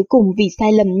 cuối cùng vì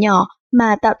sai lầm nhỏ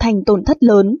mà tạo thành tổn thất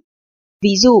lớn.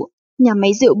 Ví dụ, nhà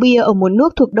máy rượu bia ở một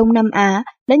nước thuộc Đông Nam Á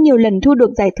đã nhiều lần thu được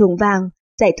giải thưởng vàng,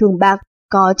 giải thưởng bạc,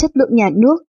 có chất lượng nhà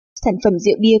nước. Sản phẩm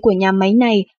rượu bia của nhà máy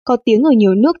này có tiếng ở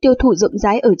nhiều nước tiêu thụ rộng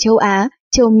rãi ở châu Á,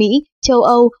 châu Mỹ, châu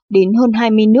Âu đến hơn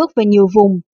 20 nước và nhiều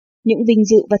vùng. Những vinh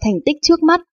dự và thành tích trước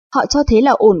mắt, họ cho thế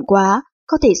là ổn quá,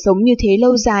 có thể sống như thế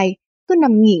lâu dài, cứ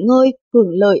nằm nghỉ ngơi, hưởng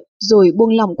lợi, rồi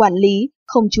buông lỏng quản lý,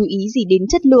 không chú ý gì đến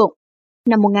chất lượng.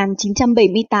 Năm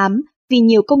 1978, vì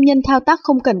nhiều công nhân thao tác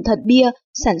không cẩn thận bia,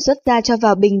 sản xuất ra cho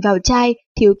vào bình vào chai,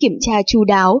 thiếu kiểm tra chu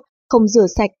đáo, không rửa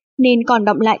sạch nên còn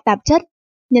đọng lại tạp chất.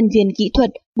 Nhân viên kỹ thuật,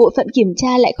 bộ phận kiểm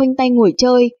tra lại khoanh tay ngồi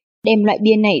chơi, đem loại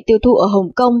bia này tiêu thụ ở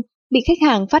Hồng Kông, bị khách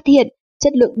hàng phát hiện,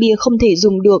 chất lượng bia không thể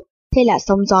dùng được, thế là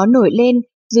sóng gió nổi lên,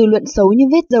 dư luận xấu như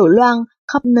vết dầu loang,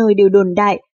 khắp nơi đều đồn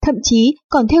đại, thậm chí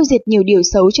còn theo diệt nhiều điều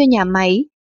xấu cho nhà máy.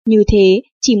 Như thế,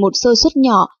 chỉ một sơ suất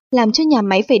nhỏ làm cho nhà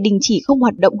máy phải đình chỉ không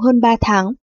hoạt động hơn 3 tháng,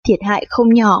 thiệt hại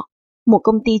không nhỏ. Một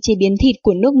công ty chế biến thịt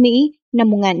của nước Mỹ, năm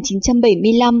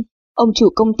 1975, ông chủ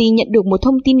công ty nhận được một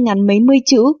thông tin ngắn mấy mươi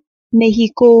chữ,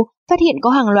 Mexico phát hiện có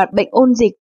hàng loạt bệnh ôn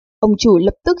dịch. Ông chủ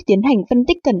lập tức tiến hành phân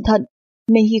tích cẩn thận.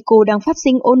 Mexico đang phát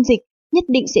sinh ôn dịch, nhất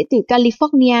định sẽ từ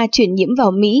California chuyển nhiễm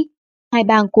vào Mỹ. Hai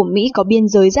bang của Mỹ có biên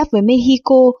giới giáp với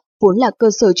Mexico, vốn là cơ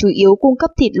sở chủ yếu cung cấp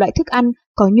thịt loại thức ăn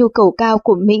có nhu cầu cao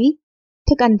của Mỹ.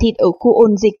 Thức ăn thịt ở khu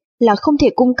ôn dịch là không thể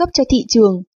cung cấp cho thị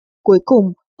trường. Cuối cùng,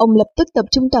 ông lập tức tập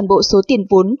trung toàn bộ số tiền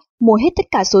vốn, mua hết tất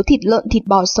cả số thịt lợn thịt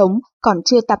bò sống còn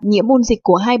chưa tạp nhiễm ôn dịch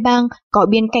của hai bang có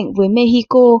biên cảnh với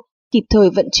Mexico, kịp thời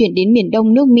vận chuyển đến miền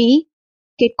đông nước Mỹ.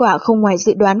 Kết quả không ngoài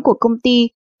dự đoán của công ty,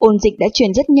 ôn dịch đã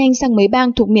chuyển rất nhanh sang mấy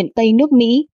bang thuộc miền Tây nước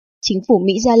Mỹ. Chính phủ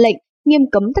Mỹ ra lệnh nghiêm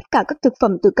cấm tất cả các thực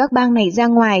phẩm từ các bang này ra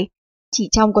ngoài. Chỉ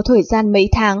trong có thời gian mấy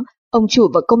tháng, ông chủ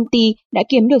và công ty đã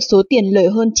kiếm được số tiền lời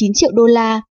hơn 9 triệu đô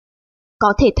la.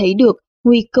 Có thể thấy được,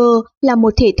 nguy cơ là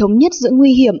một thể thống nhất giữa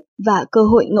nguy hiểm và cơ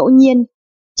hội ngẫu nhiên.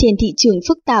 Trên thị trường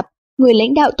phức tạp, người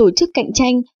lãnh đạo tổ chức cạnh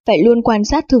tranh phải luôn quan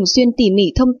sát thường xuyên tỉ mỉ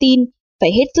thông tin, phải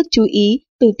hết sức chú ý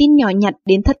từ tin nhỏ nhặt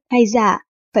đến thật hay giả,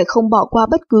 phải không bỏ qua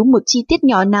bất cứ một chi tiết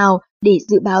nhỏ nào để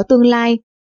dự báo tương lai.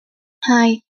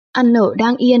 2. Ăn ở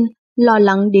đang yên, lo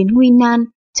lắng đến nguy nan,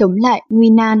 chống lại nguy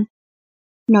nan.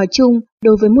 Nói chung,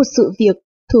 đối với một sự việc,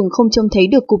 thường không trông thấy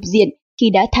được cục diện khi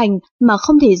đã thành mà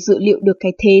không thể dự liệu được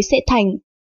cái thế sẽ thành.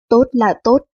 Tốt là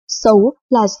tốt, xấu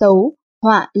là xấu,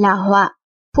 họa là họa,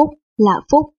 phúc là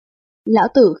phúc. Lão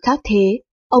Tử khác thế,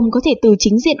 ông có thể từ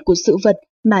chính diện của sự vật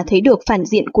mà thấy được phản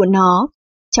diện của nó.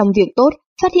 Trong việc tốt,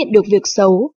 phát hiện được việc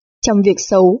xấu. Trong việc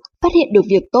xấu, phát hiện được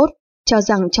việc tốt, cho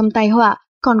rằng trong tai họa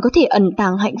còn có thể ẩn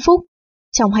tàng hạnh phúc.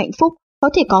 Trong hạnh phúc, có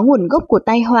thể có nguồn gốc của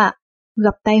tai họa.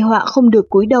 Gặp tai họa không được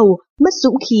cúi đầu, mất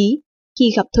dũng khí.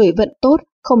 Khi gặp thời vận tốt,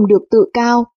 không được tự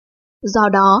cao. Do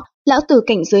đó, Lão Tử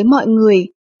cảnh giới mọi người,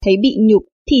 thấy bị nhục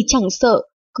thì chẳng sợ,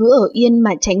 cứ ở yên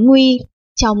mà tránh nguy.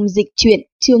 Trong dịch truyện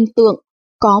Trương Tượng,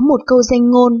 có một câu danh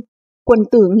ngôn, quân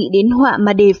tử nghĩ đến họa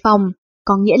mà đề phòng,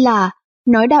 có nghĩa là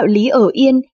nói đạo lý ở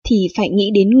yên thì phải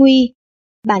nghĩ đến nguy.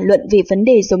 Bàn luận về vấn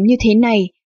đề giống như thế này,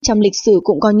 trong lịch sử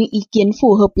cũng có những ý kiến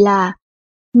phù hợp là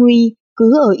nguy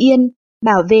cứ ở yên,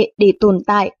 bảo vệ để tồn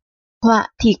tại, họa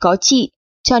thì có trị,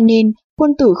 cho nên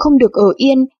quân tử không được ở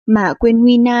yên mà quên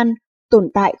nguy nan, tồn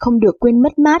tại không được quên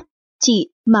mất mát, trị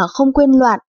mà không quên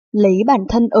loạn, lấy bản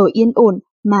thân ở yên ổn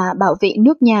mà bảo vệ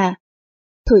nước nhà.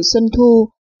 Thời Xuân Thu,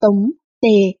 Tống, Tề,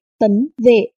 Tấn,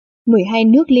 Vệ, 12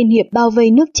 nước liên hiệp bao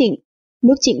vây nước Trịnh.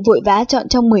 Nước Trịnh vội vã chọn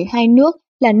trong 12 nước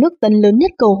là nước Tấn lớn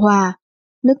nhất cầu hòa.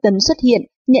 Nước Tấn xuất hiện,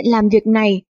 nhận làm việc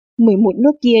này, 11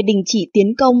 nước kia đình chỉ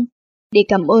tiến công. Để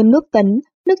cảm ơn nước Tấn,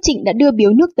 nước Trịnh đã đưa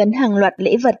biếu nước Tấn hàng loạt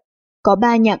lễ vật. Có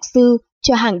 3 nhạc sư,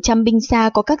 cho hàng trăm binh xa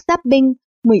có các giáp binh,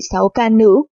 16 ca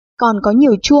nữ, còn có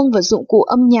nhiều chuông và dụng cụ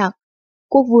âm nhạc.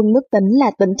 Quốc vương nước Tấn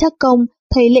là Tấn Trác Công,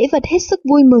 thấy lễ vật hết sức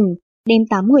vui mừng, đem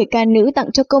 8 người ca nữ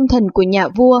tặng cho công thần của nhà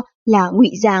vua là Ngụy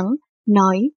Giảng,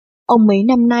 nói: ông mấy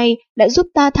năm nay đã giúp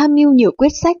ta tham mưu nhiều quyết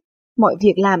sách, mọi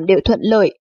việc làm đều thuận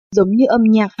lợi, giống như âm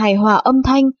nhạc hài hòa âm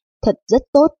thanh, thật rất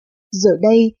tốt. Giờ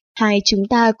đây, hai chúng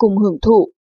ta cùng hưởng thụ.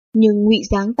 Nhưng Ngụy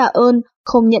Giáng tạ ơn,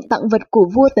 không nhận tặng vật của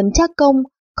vua Tấn Trác Công,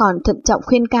 còn thận trọng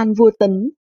khuyên can vua Tấn.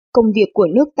 Công việc của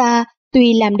nước ta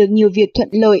tuy làm được nhiều việc thuận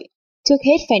lợi, trước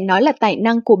hết phải nói là tài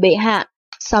năng của bệ hạ,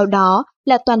 sau đó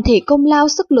là toàn thể công lao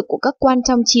sức lực của các quan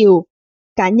trong triều.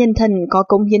 Cá nhân thần có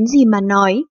cống hiến gì mà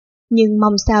nói, nhưng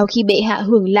mong sao khi bệ hạ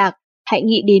hưởng lạc, hãy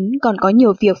nghĩ đến còn có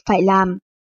nhiều việc phải làm.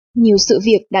 Nhiều sự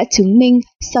việc đã chứng minh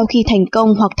sau khi thành công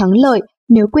hoặc thắng lợi,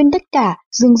 nếu quên tất cả,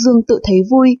 dương dương tự thấy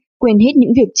vui, quên hết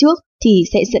những việc trước thì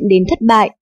sẽ dẫn đến thất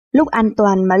bại. Lúc an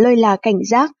toàn mà lơi là cảnh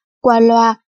giác, qua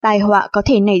loa, tai họa có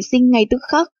thể nảy sinh ngay tức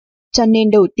khắc. Cho nên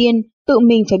đầu tiên, tự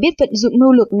mình phải biết vận dụng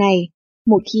mưu lược này.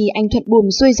 Một khi anh thuận buồm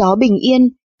xuôi gió bình yên,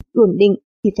 ổn định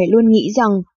thì phải luôn nghĩ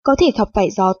rằng có thể gặp phải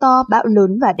gió to, bão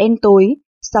lớn và đen tối.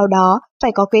 Sau đó,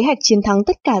 phải có kế hoạch chiến thắng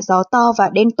tất cả gió to và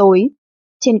đen tối.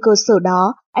 Trên cơ sở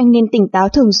đó, anh nên tỉnh táo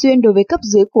thường xuyên đối với cấp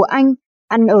dưới của anh,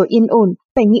 ăn ở yên ổn,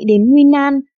 phải nghĩ đến nguy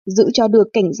nan, giữ cho được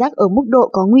cảnh giác ở mức độ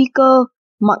có nguy cơ.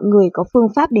 Mọi người có phương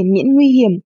pháp để miễn nguy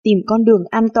hiểm, tìm con đường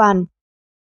an toàn.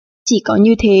 Chỉ có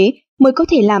như thế mới có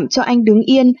thể làm cho anh đứng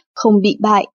yên, không bị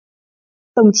bại.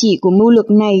 Tổng chỉ của mưu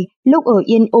lược này, lúc ở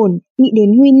yên ổn, nghĩ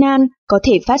đến nguy nan có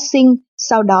thể phát sinh,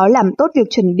 sau đó làm tốt việc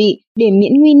chuẩn bị để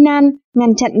miễn nguy nan,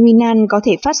 ngăn chặn nguy nan có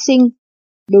thể phát sinh.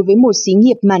 Đối với một xí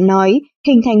nghiệp mà nói,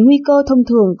 hình thành nguy cơ thông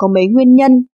thường có mấy nguyên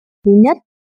nhân. Thứ nhất,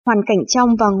 hoàn cảnh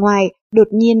trong và ngoài đột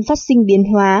nhiên phát sinh biến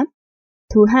hóa.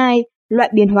 Thứ hai, loại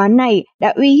biến hóa này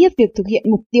đã uy hiếp việc thực hiện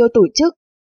mục tiêu tổ chức.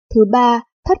 Thứ ba,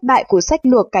 thất bại của sách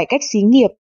lược cải cách xí nghiệp.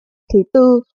 Thứ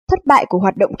tư, thất bại của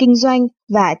hoạt động kinh doanh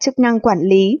và chức năng quản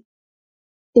lý.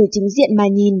 Từ chính diện mà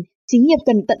nhìn, xí nghiệp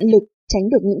cần tận lực tránh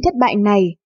được những thất bại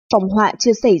này, phòng họa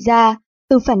chưa xảy ra.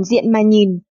 Từ phản diện mà nhìn,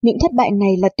 những thất bại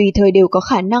này là tùy thời đều có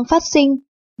khả năng phát sinh,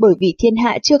 bởi vì thiên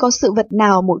hạ chưa có sự vật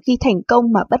nào một khi thành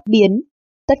công mà bất biến.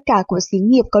 Tất cả của xí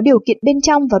nghiệp có điều kiện bên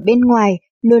trong và bên ngoài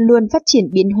luôn luôn phát triển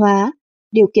biến hóa.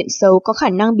 Điều kiện xấu có khả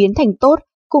năng biến thành tốt,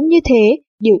 cũng như thế,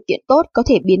 điều kiện tốt có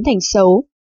thể biến thành xấu.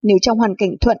 Nếu trong hoàn cảnh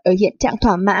thuận ở hiện trạng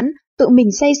thỏa mãn, tự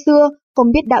mình say sưa,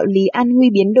 không biết đạo lý an nguy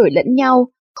biến đổi lẫn nhau,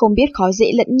 không biết khó dễ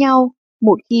lẫn nhau,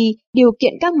 một khi điều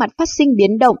kiện các mặt phát sinh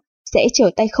biến động, sẽ trở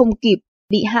tay không kịp,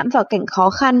 bị hãm vào cảnh khó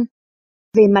khăn.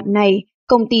 Về mặt này,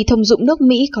 công ty thông dụng nước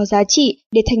Mỹ có giá trị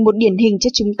để thành một điển hình cho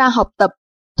chúng ta học tập.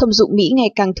 Thông dụng Mỹ ngày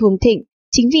càng thường thịnh,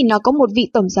 chính vì nó có một vị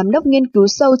tổng giám đốc nghiên cứu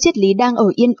sâu triết lý đang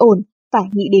ở yên ổn, phải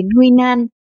nghĩ đến nguy nan.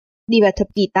 Đi vào thập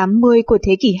kỷ 80 của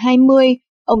thế kỷ 20,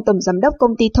 ông tổng giám đốc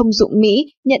công ty thông dụng Mỹ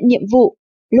nhận nhiệm vụ.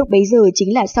 Lúc bấy giờ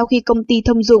chính là sau khi công ty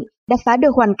thông dụng đã phá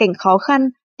được hoàn cảnh khó khăn,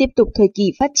 tiếp tục thời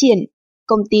kỳ phát triển.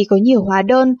 Công ty có nhiều hóa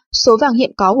đơn, số vàng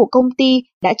hiện có của công ty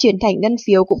đã chuyển thành ngân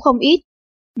phiếu cũng không ít.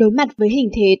 Đối mặt với hình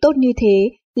thế tốt như thế,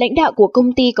 lãnh đạo của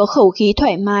công ty có khẩu khí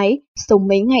thoải mái, sống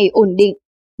mấy ngày ổn định.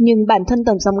 Nhưng bản thân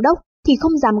tổng giám đốc thì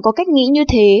không dám có cách nghĩ như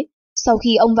thế. Sau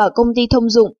khi ông vào công ty thông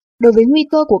dụng, đối với nguy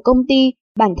cơ của công ty,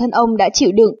 bản thân ông đã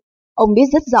chịu đựng. Ông biết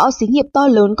rất rõ xí nghiệp to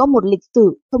lớn có một lịch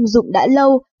sử thông dụng đã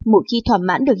lâu, một khi thỏa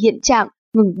mãn được hiện trạng,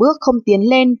 ngừng bước không tiến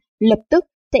lên, lập tức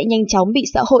sẽ nhanh chóng bị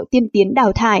xã hội tiên tiến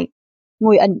đào thải.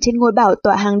 Ngồi ẩn trên ngôi bảo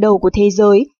tọa hàng đầu của thế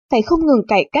giới, phải không ngừng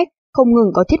cải cách, không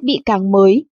ngừng có thiết bị càng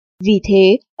mới. Vì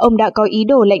thế, ông đã có ý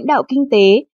đồ lãnh đạo kinh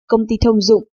tế, công ty thông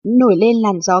dụng nổi lên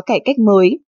làn gió cải cách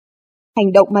mới.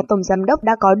 Hành động mà Tổng Giám đốc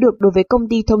đã có được đối với công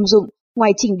ty thông dụng,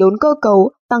 ngoài chỉnh đốn cơ cấu,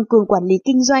 tăng cường quản lý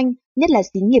kinh doanh, nhất là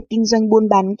xí nghiệp kinh doanh buôn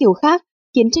bán kiểu khác,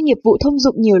 khiến cho nghiệp vụ thông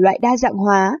dụng nhiều loại đa dạng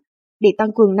hóa. Để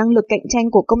tăng cường năng lực cạnh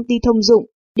tranh của công ty thông dụng,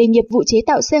 để nghiệp vụ chế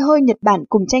tạo xe hơi Nhật Bản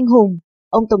cùng tranh hùng,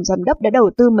 ông Tổng Giám đốc đã đầu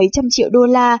tư mấy trăm triệu đô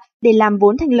la để làm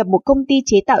vốn thành lập một công ty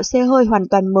chế tạo xe hơi hoàn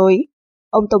toàn mới.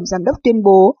 Ông Tổng Giám đốc tuyên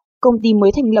bố, công ty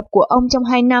mới thành lập của ông trong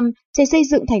 2 năm sẽ xây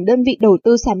dựng thành đơn vị đầu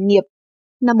tư sản nghiệp.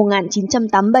 Năm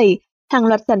 1987, hàng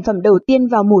loạt sản phẩm đầu tiên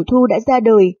vào mùa thu đã ra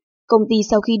đời. Công ty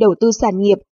sau khi đầu tư sản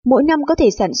nghiệp, mỗi năm có thể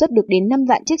sản xuất được đến 5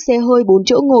 vạn chiếc xe hơi 4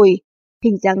 chỗ ngồi.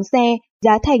 Hình dáng xe,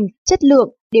 giá thành, chất lượng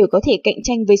đều có thể cạnh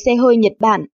tranh với xe hơi Nhật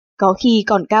Bản, có khi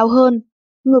còn cao hơn.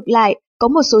 Ngược lại, có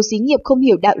một số xí nghiệp không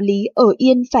hiểu đạo lý ở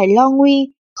yên phải lo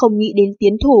nguy, không nghĩ đến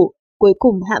tiến thủ, cuối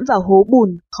cùng hãm vào hố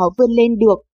bùn, khó vươn lên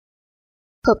được.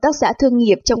 Hợp tác xã thương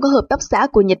nghiệp trong các hợp tác xã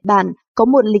của Nhật Bản có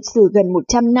một lịch sử gần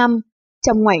 100 năm.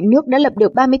 Trong ngoài nước đã lập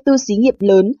được 34 xí nghiệp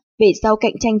lớn, về sau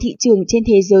cạnh tranh thị trường trên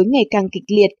thế giới ngày càng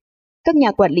kịch liệt. Các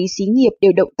nhà quản lý xí nghiệp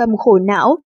đều động tâm khổ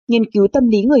não, nghiên cứu tâm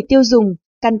lý người tiêu dùng,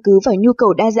 căn cứ vào nhu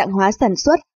cầu đa dạng hóa sản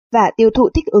xuất và tiêu thụ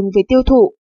thích ứng với tiêu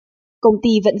thụ. Công ty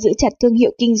vẫn giữ chặt thương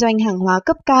hiệu kinh doanh hàng hóa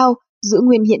cấp cao, giữ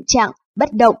nguyên hiện trạng,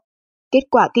 bất động. Kết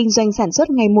quả kinh doanh sản xuất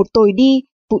ngày một tồi đi,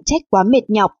 phụ trách quá mệt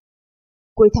nhọc.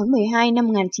 Cuối tháng 12 năm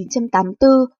 1984,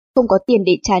 không có tiền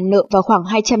để trả nợ vào khoảng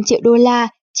 200 triệu đô la,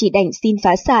 chỉ đành xin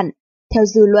phá sản. Theo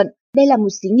dư luận, đây là một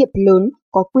xí nghiệp lớn,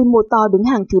 có quy mô to đứng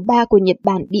hàng thứ 3 của Nhật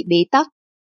Bản bị bế tắc.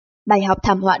 Bài học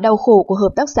thảm họa đau khổ của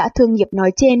hợp tác xã thương nghiệp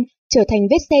nói trên trở thành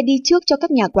vết xe đi trước cho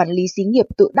các nhà quản lý xí nghiệp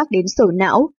tự đắc đến sầu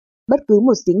não. Bất cứ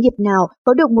một xí nghiệp nào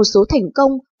có được một số thành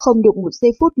công không được một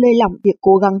giây phút lơi lỏng việc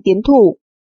cố gắng tiến thủ.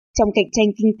 Trong cạnh tranh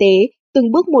kinh tế,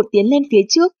 từng bước một tiến lên phía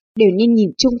trước đều nên nhìn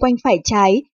chung quanh phải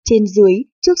trái, trên dưới,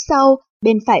 trước sau,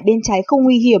 bên phải bên trái không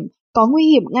nguy hiểm, có nguy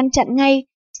hiểm ngăn chặn ngay,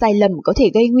 sai lầm có thể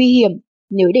gây nguy hiểm,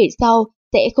 nếu để sau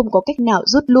sẽ không có cách nào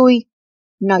rút lui.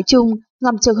 Nói chung,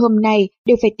 ngầm trường hợp này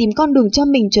đều phải tìm con đường cho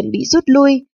mình chuẩn bị rút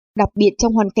lui, đặc biệt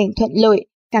trong hoàn cảnh thuận lợi,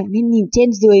 càng nên nhìn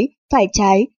trên dưới, phải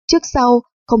trái, trước sau,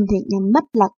 không thể nhắm mắt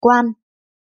lạc quan.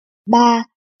 3.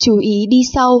 Chú ý đi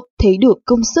sau, thấy được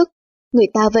công sức. Người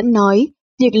ta vẫn nói,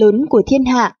 việc lớn của thiên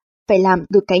hạ, phải làm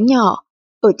từ cái nhỏ.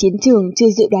 Ở chiến trường chưa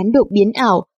dự đoán được biến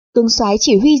ảo, tướng soái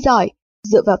chỉ huy giỏi,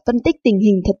 dựa vào phân tích tình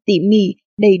hình thật tỉ mỉ,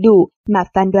 đầy đủ mà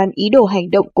phán đoán ý đồ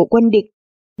hành động của quân địch,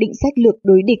 định sách lược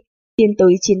đối địch, tiến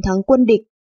tới chiến thắng quân địch.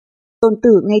 Tôn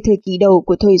Tử ngay thời kỳ đầu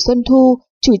của thời Xuân Thu,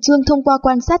 chủ trương thông qua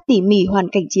quan sát tỉ mỉ hoàn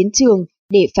cảnh chiến trường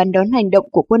để phán đoán hành động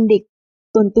của quân địch.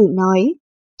 Tôn Tử nói,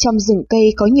 trong rừng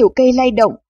cây có nhiều cây lay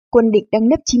động, quân địch đang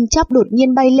nấp chim chóc đột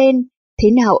nhiên bay lên,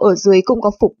 thế nào ở dưới cũng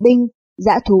có phục binh,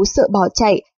 dã thú sợ bỏ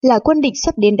chạy là quân địch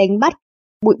sắp đến đánh bắt,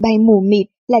 bụi bay mù mịt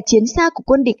là chiến xa của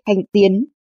quân địch hành tiến,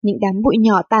 những đám bụi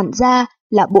nhỏ tản ra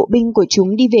là bộ binh của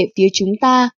chúng đi về phía chúng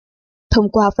ta. Thông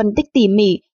qua phân tích tỉ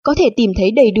mỉ, có thể tìm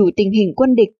thấy đầy đủ tình hình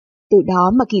quân địch, từ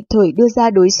đó mà kịp thời đưa ra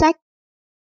đối sách.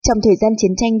 Trong thời gian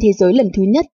chiến tranh thế giới lần thứ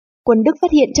nhất, quân Đức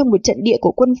phát hiện trong một trận địa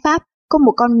của quân Pháp có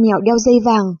một con mèo đeo dây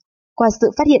vàng. Qua sự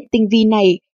phát hiện tinh vi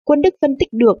này, quân Đức phân tích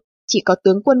được chỉ có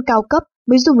tướng quân cao cấp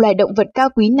mới dùng loài động vật cao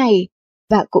quý này,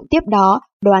 và cũng tiếp đó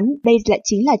đoán đây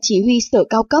chính là chỉ huy sở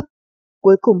cao cấp.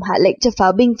 Cuối cùng hạ lệnh cho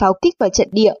pháo binh pháo kích vào trận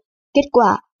địa. Kết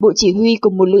quả, bộ chỉ huy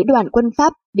cùng một lữ đoàn quân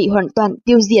Pháp bị hoàn toàn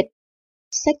tiêu diệt.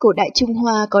 Sách cổ đại Trung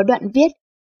Hoa có đoạn viết,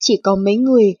 chỉ có mấy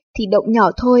người thì động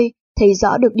nhỏ thôi, thấy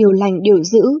rõ được điều lành điều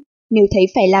dữ, nếu thấy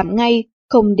phải làm ngay,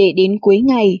 không để đến cuối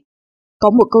ngày. Có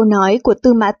một câu nói của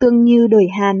Tư Mã Tương Như đời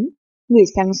Hán, người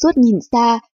sáng suốt nhìn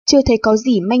xa, chưa thấy có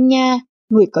gì manh nha,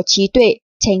 người có trí tuệ,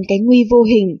 tránh cái nguy vô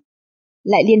hình.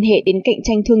 Lại liên hệ đến cạnh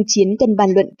tranh thương chiến cần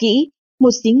bàn luận kỹ, một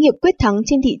xí nghiệp quyết thắng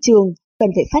trên thị trường cần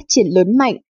phải phát triển lớn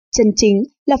mạnh, chân chính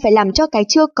là phải làm cho cái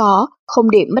chưa có,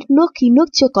 không để mất nước khi nước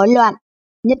chưa có loạn.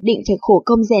 Nhất định phải khổ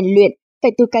công rèn luyện,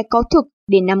 phải từ cái có thực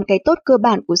để nắm cái tốt cơ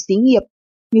bản của xí nghiệp.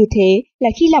 Như thế là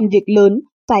khi làm việc lớn,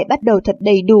 phải bắt đầu thật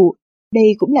đầy đủ. Đây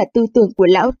cũng là tư tưởng của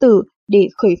Lão Tử để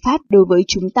khởi phát đối với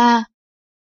chúng ta.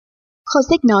 Kho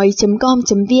sách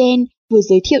nói.com.vn vừa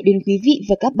giới thiệu đến quý vị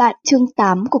và các bạn chương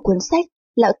 8 của cuốn sách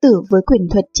Lão Tử với quyền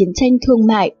thuật chiến tranh thương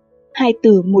mại, 2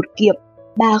 từ 1 kiệm,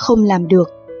 3 không làm được.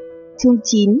 Chương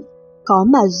 9, có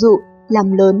mà dụ,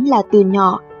 làm lớn là từ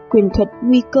nhỏ, quyền thuật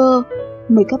nguy cơ.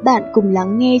 Mời các bạn cùng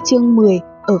lắng nghe chương 10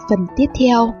 ở phần tiếp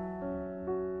theo.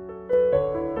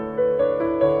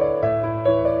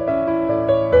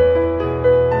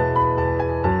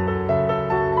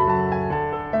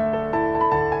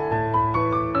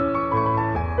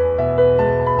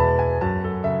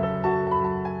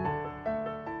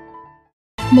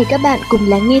 Mời các bạn cùng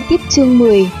lắng nghe tiếp chương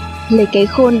 10, lấy cái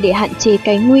khôn để hạn chế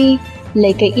cái nguy,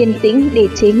 lấy cái yên tĩnh để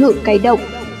chế ngự cái động,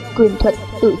 quyền thuật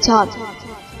tự chọn.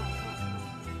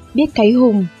 Biết cái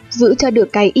hùng, giữ cho được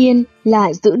cái yên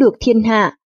là giữ được thiên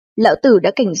hạ. Lão Tử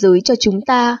đã cảnh giới cho chúng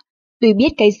ta, tuy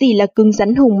biết cái gì là cứng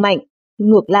rắn hùng mạnh,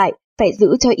 ngược lại phải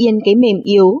giữ cho yên cái mềm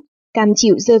yếu, cam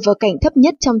chịu rơi vào cảnh thấp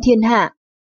nhất trong thiên hạ.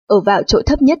 Ở vào chỗ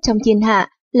thấp nhất trong thiên hạ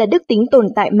là đức tính tồn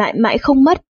tại mãi mãi không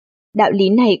mất. Đạo lý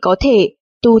này có thể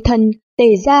tu thân, tề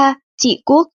gia, trị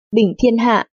quốc, bình thiên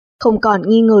hạ, không còn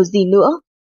nghi ngờ gì nữa,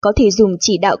 có thể dùng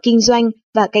chỉ đạo kinh doanh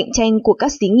và cạnh tranh của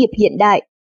các xí nghiệp hiện đại.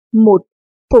 1.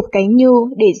 Phục cái nhu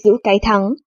để giữ cái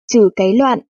thắng, trừ cái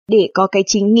loạn để có cái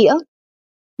chính nghĩa.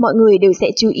 Mọi người đều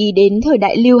sẽ chú ý đến thời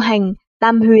đại lưu hành,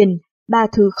 tam huyền, 3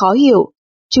 thứ khó hiểu,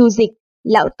 Chu Dịch,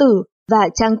 Lão Tử và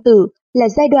Trang Tử là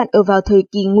giai đoạn ở vào thời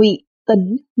kỳ Ngụy,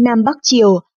 Tấn, Nam Bắc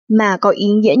Triều mà có ý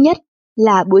nghĩa nhất,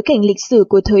 là bối cảnh lịch sử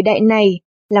của thời đại này,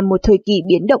 là một thời kỳ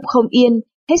biến động không yên,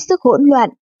 hết sức hỗn loạn,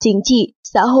 chính trị,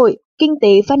 xã hội, kinh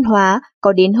tế, văn hóa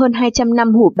có đến hơn 200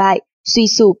 năm hủ bại, suy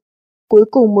sụp. Cuối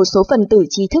cùng một số phần tử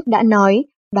trí thức đã nói,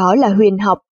 đó là huyền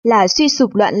học, là suy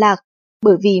sụp loạn lạc,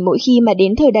 bởi vì mỗi khi mà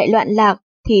đến thời đại loạn lạc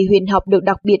thì huyền học được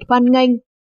đặc biệt hoan nghênh.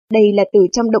 Đây là từ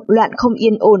trong động loạn không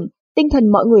yên ổn, tinh thần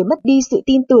mọi người mất đi sự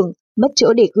tin tưởng, mất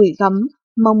chỗ để gửi gắm,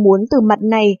 mong muốn từ mặt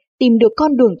này tìm được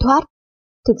con đường thoát.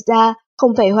 Thực ra,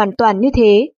 không phải hoàn toàn như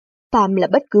thế. Phàm là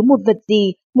bất cứ một vật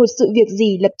gì, một sự việc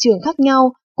gì lập trường khác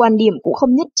nhau, quan điểm cũng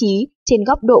không nhất trí, trên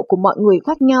góc độ của mọi người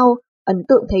khác nhau, ấn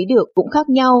tượng thấy được cũng khác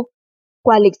nhau.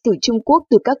 Qua lịch sử Trung Quốc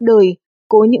từ các đời,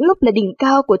 có những lúc là đỉnh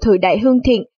cao của thời đại hưng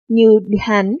thịnh như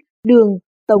Hán, Đường,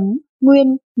 Tống,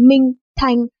 Nguyên, Minh,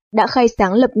 Thanh đã khai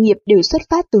sáng lập nghiệp đều xuất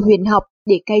phát từ huyền học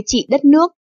để cai trị đất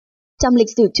nước. Trong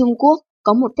lịch sử Trung Quốc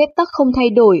có một phép tắc không thay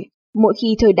đổi, mỗi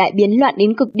khi thời đại biến loạn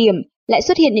đến cực điểm, lại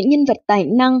xuất hiện những nhân vật tài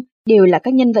năng, đều là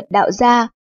các nhân vật đạo gia.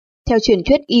 Theo truyền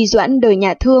thuyết Y Doãn đời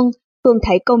nhà Thương, Phương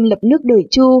Thái Công lập nước đời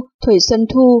Chu, Thuở Xuân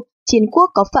Thu, Chiến Quốc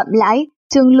có Phạm Lãi,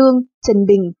 Trương Lương, Trần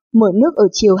Bình, mở nước ở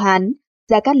triều Hán,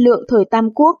 Gia Cát Lượng thời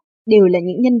Tam Quốc, đều là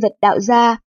những nhân vật đạo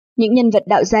gia. Những nhân vật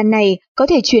đạo gia này có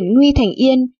thể chuyển nguy thành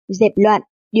yên, dẹp loạn.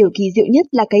 Điều kỳ diệu nhất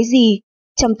là cái gì?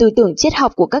 Trong tư tưởng triết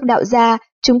học của các đạo gia,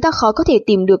 chúng ta khó có thể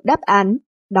tìm được đáp án.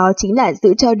 Đó chính là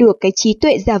giữ cho được cái trí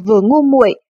tuệ giả vờ ngu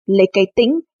muội, lấy cái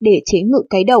tĩnh để chế ngự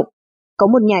cái động. Có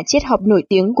một nhà triết học nổi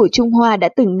tiếng của Trung Hoa đã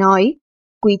từng nói,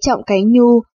 quý trọng cái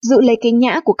nhu, giữ lấy cái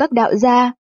nhã của các đạo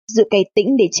gia, giữ cái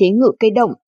tĩnh để chế ngự cái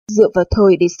động, dựa vào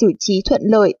thời để xử trí thuận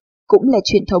lợi, cũng là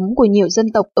truyền thống của nhiều dân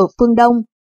tộc ở phương Đông.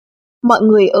 Mọi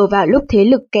người ở vào lúc thế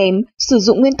lực kém, sử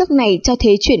dụng nguyên tắc này cho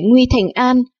thế chuyển nguy thành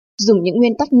an, dùng những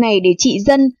nguyên tắc này để trị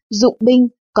dân, dụng binh,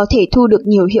 có thể thu được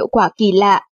nhiều hiệu quả kỳ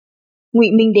lạ. Ngụy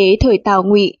Minh Đế thời Tào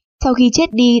Ngụy, sau khi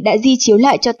chết đi đã di chiếu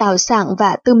lại cho Tào Sảng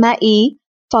và Tư Mã Ý,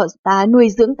 phò tá nuôi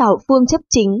dưỡng Tào Phương chấp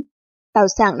chính. Tào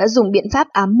Sảng đã dùng biện pháp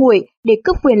ám muội để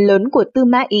cướp quyền lớn của Tư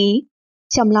Mã Ý.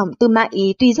 Trong lòng Tư Mã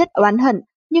Ý tuy rất oán hận,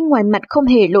 nhưng ngoài mặt không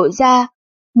hề lộ ra.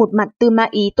 Một mặt Tư Mã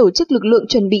Ý tổ chức lực lượng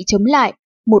chuẩn bị chống lại,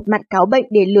 một mặt cáo bệnh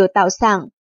để lừa Tào Sảng.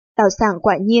 Tào Sảng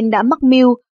quả nhiên đã mắc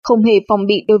mưu, không hề phòng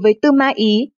bị đối với Tư Mã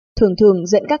Ý, thường thường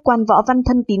dẫn các quan võ văn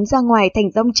thân tín ra ngoài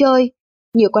thành rong chơi.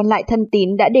 Nhiều quan lại thân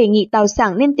tín đã đề nghị Tào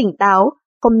Sảng nên tỉnh táo,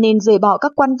 không nên rời bỏ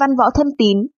các quan văn võ thân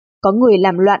tín. Có người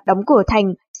làm loạn đóng cửa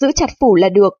thành, giữ chặt phủ là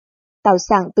được. Tào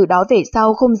Sảng từ đó về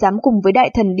sau không dám cùng với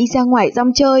đại thần đi ra ngoài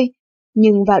rong chơi.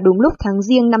 Nhưng vào đúng lúc tháng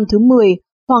Giêng năm thứ 10,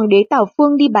 Hoàng đế Tào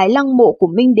Phương đi bái lăng mộ của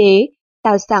Minh Đế,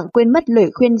 Tào Sảng quên mất lời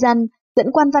khuyên răn,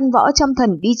 dẫn quan văn võ trong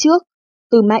thần đi trước.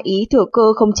 Tư Mã Ý thừa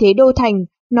cơ khống chế đô thành,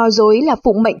 nói dối là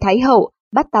phụng mệnh Thái Hậu,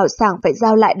 bắt Tào Sảng phải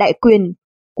giao lại đại quyền.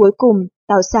 Cuối cùng,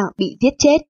 Tào Sảng bị giết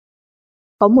chết.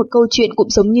 Có một câu chuyện cũng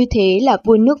giống như thế là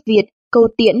vua nước Việt, Câu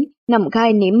Tiễn, nằm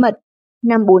gai nếm mật.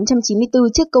 Năm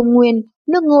 494 trước công nguyên,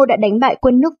 nước Ngô đã đánh bại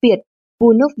quân nước Việt.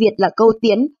 Vua nước Việt là Câu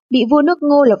Tiễn, bị vua nước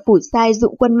Ngô là Phủ Sai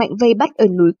dụng quân mạnh vây bắt ở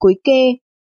núi Cối Kê.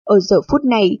 Ở giờ phút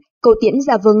này, Câu Tiễn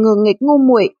giả vờ ngờ nghịch ngu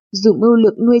muội, dùng mưu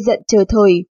lược nuôi giận chờ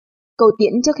thời. Câu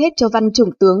Tiễn trước hết cho văn chủng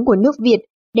tướng của nước Việt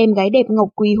đem gái đẹp Ngọc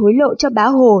Quý hối lộ cho Bá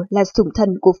Hồ là sủng thần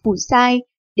của Phủ Sai,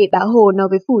 để Bá Hồ nói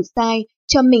với Phủ Sai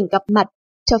cho mình gặp mặt,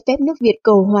 cho phép nước Việt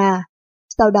cầu hòa.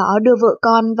 Sau đó đưa vợ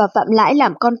con và Phạm Lãi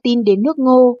làm con tin đến nước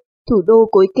Ngô, thủ đô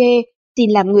cối kê, xin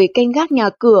làm người canh gác nhà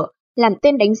cửa, làm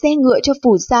tên đánh xe ngựa cho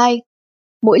phủ sai.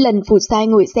 Mỗi lần phủ sai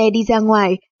ngồi xe đi ra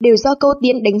ngoài đều do Câu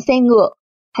Tiễn đánh xe ngựa.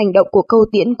 Hành động của Câu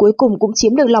Tiễn cuối cùng cũng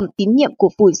chiếm được lòng tín nhiệm của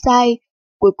phủ sai.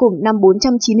 Cuối cùng năm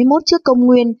 491 trước công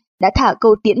nguyên đã thả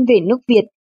Câu Tiễn về nước Việt.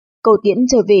 Câu Tiễn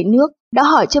trở về nước đã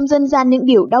hỏi trong dân gian những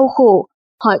điều đau khổ,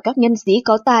 hỏi các nhân sĩ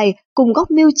có tài cùng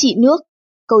góp mưu trị nước.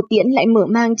 Câu Tiễn lại mở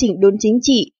mang chỉnh đốn chính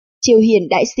trị, chiêu hiền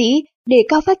đại sĩ, đề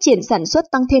cao phát triển sản xuất,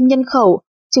 tăng thêm nhân khẩu,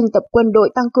 trưng tập quân đội,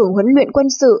 tăng cường huấn luyện quân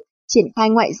sự, triển khai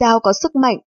ngoại giao có sức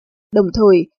mạnh. Đồng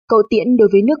thời, Câu Tiễn đối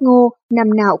với nước Ngô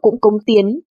năm nào cũng cống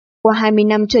tiến. Qua 20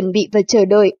 năm chuẩn bị và chờ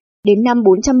đợi, đến năm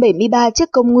 473 trước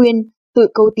công nguyên, tự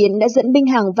Câu Tiễn đã dẫn binh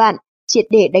hàng vạn, triệt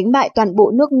để đánh bại toàn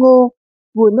bộ nước Ngô.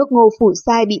 Vua nước Ngô phủ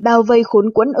sai bị bao vây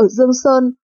khốn quẫn ở Dương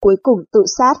Sơn, cuối cùng tự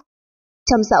sát.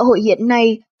 Trong xã hội hiện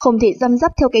nay, không thể răm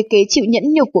rắp theo cái kế chịu nhẫn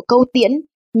nhục của Câu Tiễn,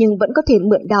 nhưng vẫn có thể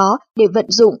mượn đó để vận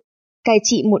dụng. Cai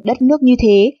trị một đất nước như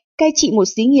thế, cai trị một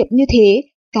xí nghiệp như thế,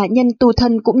 cá nhân tu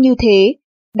thân cũng như thế.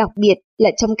 Đặc biệt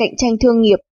là trong cạnh tranh thương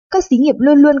nghiệp, các xí nghiệp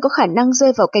luôn luôn có khả năng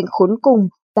rơi vào cảnh khốn cùng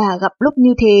và gặp lúc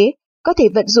như thế, có thể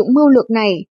vận dụng mưu lược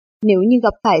này. Nếu như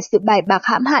gặp phải sự bài bạc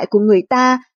hãm hại của người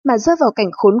ta mà rơi vào cảnh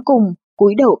khốn cùng,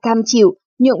 cúi đầu cam chịu,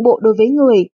 nhượng bộ đối với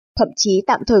người, thậm chí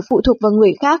tạm thời phụ thuộc vào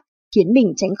người khác, khiến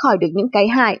mình tránh khỏi được những cái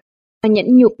hại, và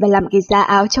nhẫn nhục và làm cái giá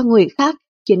áo cho người khác,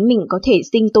 khiến mình có thể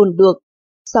sinh tồn được.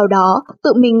 Sau đó,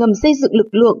 tự mình ngầm xây dựng lực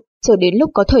lượng, chờ đến lúc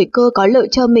có thời cơ có lợi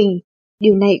cho mình.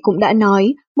 Điều này cũng đã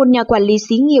nói, một nhà quản lý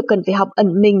xí nghiệp cần phải học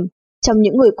ẩn mình. Trong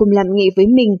những người cùng làm nghề với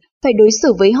mình, phải đối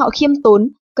xử với họ khiêm tốn,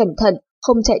 cẩn thận,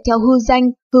 không chạy theo hư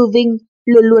danh, hư vinh,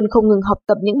 luôn luôn không ngừng học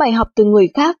tập những bài học từ người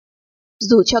khác.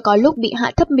 Dù cho có lúc bị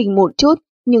hạ thấp mình một chút,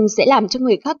 nhưng sẽ làm cho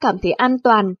người khác cảm thấy an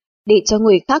toàn, để cho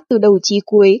người khác từ đầu chí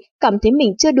cuối cảm thấy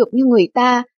mình chưa được như người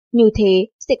ta, như thế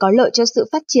sẽ có lợi cho sự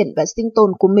phát triển và sinh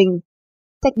tồn của mình.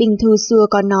 Sách Binh Thư xưa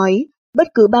có nói, bất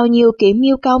cứ bao nhiêu kế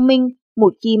mưu cao minh,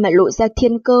 một khi mà lộ ra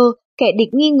thiên cơ, kẻ địch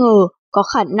nghi ngờ, có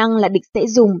khả năng là địch sẽ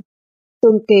dùng.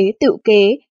 Tương kế, tự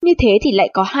kế, như thế thì lại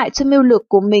có hại cho mưu lược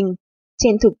của mình.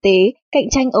 Trên thực tế, cạnh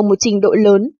tranh ở một trình độ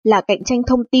lớn là cạnh tranh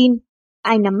thông tin.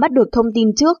 Ai nắm bắt được thông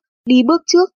tin trước, đi bước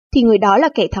trước, thì người đó là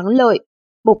kẻ thắng lợi.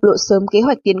 Bộc lộ sớm kế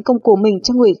hoạch tiến công của mình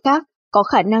cho người khác, có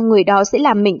khả năng người đó sẽ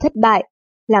làm mình thất bại.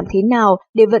 Làm thế nào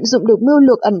để vận dụng được mưu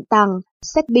lược ẩn tàng?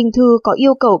 Sách Binh Thư có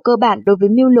yêu cầu cơ bản đối với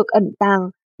mưu lược ẩn tàng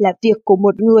là việc của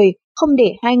một người, không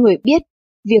để hai người biết.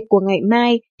 Việc của ngày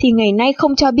mai thì ngày nay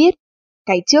không cho biết.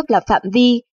 Cái trước là phạm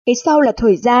vi, cái sau là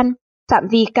thời gian. Phạm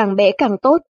vi càng bé càng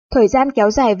tốt, thời gian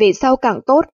kéo dài về sau càng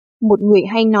tốt. Một người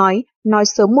hay nói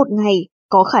sớm một ngày,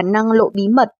 có khả năng lộ bí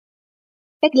mật.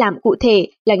 Cách làm cụ thể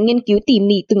là nghiên cứu tỉ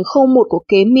mỉ từng khâu một của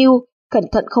kế mưu, cẩn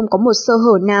thận không có một sơ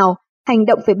hở nào, hành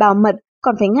động phải bảo mật,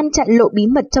 còn phải ngăn chặn lộ bí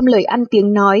mật trong lời ăn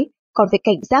tiếng nói, còn phải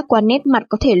cảnh giác qua nét mặt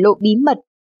có thể lộ bí mật,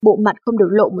 bộ mặt không được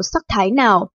lộ một sắc thái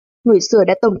nào. Người xưa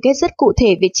đã tổng kết rất cụ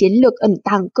thể về chiến lược ẩn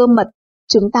tàng cơ mật,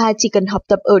 chúng ta chỉ cần học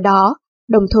tập ở đó,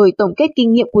 đồng thời tổng kết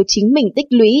kinh nghiệm của chính mình tích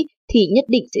lũy thì nhất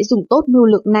định sẽ dùng tốt mưu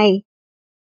lược này.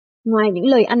 Ngoài những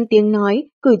lời ăn tiếng nói,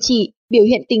 cử chỉ, biểu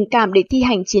hiện tình cảm để thi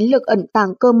hành chiến lược ẩn tàng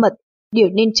cơ mật, điều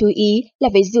nên chú ý là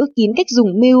phải giữ kín cách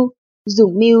dùng mưu.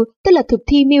 Dùng mưu tức là thực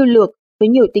thi mưu lược, với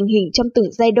nhiều tình hình trong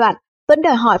từng giai đoạn, vẫn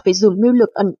đòi hỏi phải dùng mưu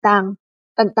lược ẩn tàng.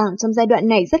 Ẩn tàng trong giai đoạn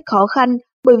này rất khó khăn,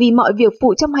 bởi vì mọi việc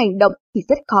phụ trong hành động thì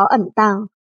rất khó ẩn tàng.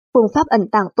 Phương pháp ẩn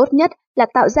tàng tốt nhất là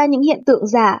tạo ra những hiện tượng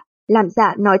giả, làm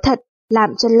giả nói thật, làm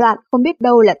cho loạn không biết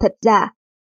đâu là thật giả.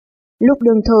 Lúc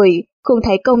đương thời, Khương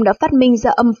Thái Công đã phát minh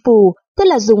ra âm phù, tức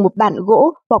là dùng một bản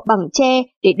gỗ bọc bằng tre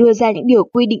để đưa ra những điều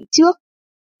quy định trước.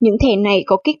 Những thẻ này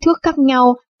có kích thước khác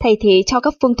nhau, thay thế cho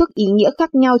các phương thức ý nghĩa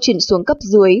khác nhau chuyển xuống cấp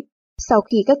dưới. Sau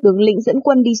khi các tướng lĩnh dẫn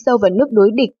quân đi sâu vào nước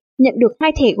đối địch, nhận được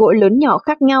hai thẻ gỗ lớn nhỏ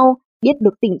khác nhau, biết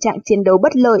được tình trạng chiến đấu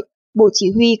bất lợi, bộ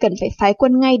chỉ huy cần phải phái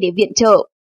quân ngay để viện trợ.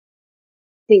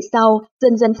 Về sau,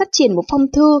 dần dần phát triển một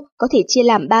phong thư có thể chia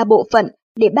làm 3 bộ phận,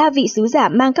 để 3 vị sứ giả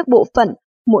mang các bộ phận.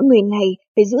 Mỗi người này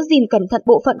phải giữ gìn cẩn thận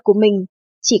bộ phận của mình.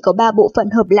 Chỉ có 3 bộ phận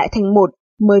hợp lại thành một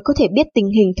mới có thể biết tình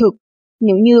hình thực.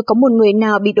 Nếu như có một người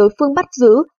nào bị đối phương bắt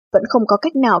giữ, vẫn không có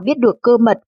cách nào biết được cơ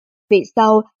mật. Về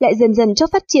sau, lại dần dần cho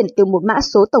phát triển từ một mã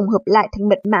số tổng hợp lại thành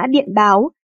mật mã điện báo.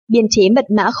 Biên chế mật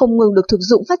mã không ngừng được thực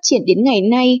dụng phát triển đến ngày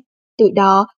nay. Từ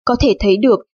đó, có thể thấy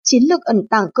được chiến lược ẩn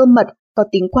tàng cơ mật có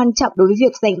tính quan trọng đối với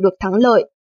việc giành được thắng lợi.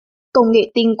 Công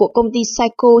nghệ tinh của công ty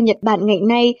Seiko Nhật Bản ngày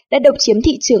nay đã độc chiếm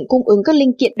thị trường cung ứng các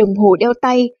linh kiện đồng hồ đeo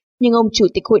tay, nhưng ông chủ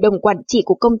tịch hội đồng quản trị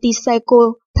của công ty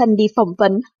Seiko thân đi phỏng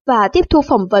vấn và tiếp thu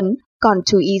phỏng vấn, còn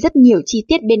chú ý rất nhiều chi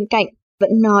tiết bên cạnh,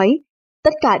 vẫn nói,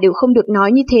 tất cả đều không được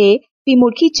nói như thế, vì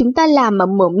một khi chúng ta làm mà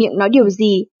mở miệng nói điều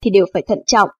gì thì đều phải thận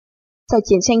trọng. Sau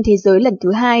chiến tranh thế giới lần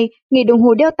thứ hai, nghề đồng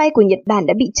hồ đeo tay của Nhật Bản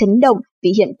đã bị chấn động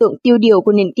vì hiện tượng tiêu điều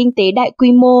của nền kinh tế đại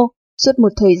quy mô. Suốt một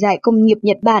thời đại công nghiệp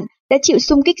Nhật Bản đã chịu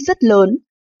xung kích rất lớn.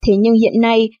 Thế nhưng hiện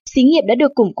nay, xí nghiệp đã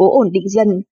được củng cố ổn định dần.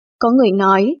 Có người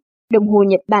nói, đồng hồ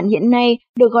Nhật Bản hiện nay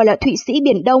được gọi là Thụy Sĩ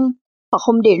Biển Đông. Họ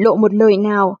không để lộ một lời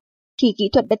nào. Khi kỹ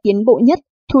thuật đã tiến bộ nhất,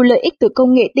 thu lợi ích từ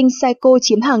công nghệ tinh Seiko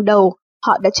chiếm hàng đầu,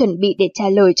 họ đã chuẩn bị để trả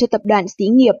lời cho tập đoàn xí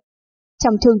nghiệp.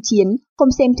 Trong thương chiến,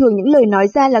 không xem thường những lời nói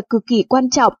ra là cực kỳ quan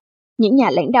trọng. Những nhà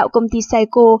lãnh đạo công ty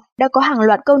Seiko đã có hàng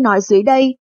loạt câu nói dưới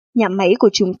đây. Nhà máy của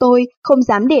chúng tôi không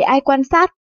dám để ai quan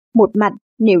sát. Một mặt,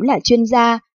 nếu là chuyên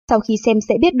gia, sau khi xem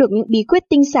sẽ biết được những bí quyết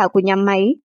tinh xảo của nhà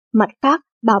máy. Mặt khác,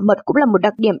 bảo mật cũng là một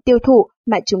đặc điểm tiêu thụ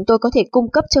mà chúng tôi có thể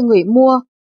cung cấp cho người mua.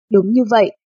 Đúng như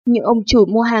vậy, những ông chủ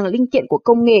mua hàng linh kiện của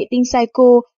công nghệ tinh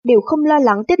Seiko đều không lo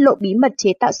lắng tiết lộ bí mật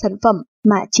chế tạo sản phẩm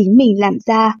mà chính mình làm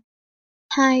ra.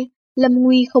 2. Lâm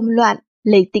nguy không loạn,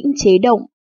 lấy tĩnh chế động.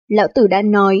 Lão Tử đã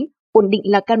nói, ổn định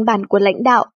là căn bản của lãnh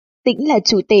đạo, tĩnh là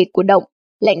chủ tể của động.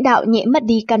 Lãnh đạo nhẹ mất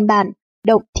đi căn bản,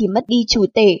 động thì mất đi chủ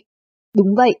tể.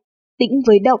 Đúng vậy, tĩnh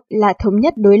với động là thống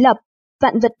nhất đối lập.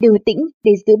 Vạn vật đều tĩnh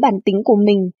để giữ bản tính của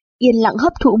mình, yên lặng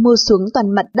hấp thụ mưa xuống toàn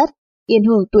mặt đất, yên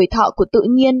hưởng tuổi thọ của tự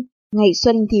nhiên. Ngày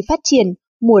xuân thì phát triển,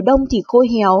 mùa đông thì khô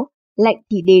héo, lạnh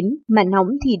thì đến mà nóng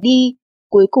thì đi,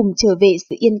 cuối cùng trở về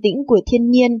sự yên tĩnh của thiên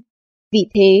nhiên. Vì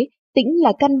thế, tĩnh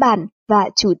là căn bản và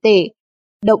chủ tể,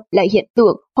 động là hiện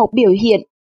tượng hoặc biểu hiện.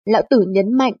 Lão Tử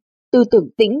nhấn mạnh, tư tưởng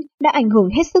tĩnh đã ảnh hưởng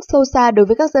hết sức sâu xa đối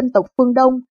với các dân tộc phương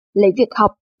Đông. Lấy việc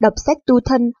học, đọc sách tu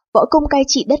thân, võ công cai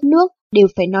trị đất nước đều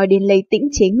phải nói đến lấy tĩnh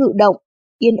chế ngự động,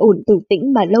 yên ổn tử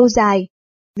tĩnh mà lâu dài.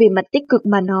 Về mặt tích cực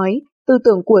mà nói, tư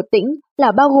tưởng của tĩnh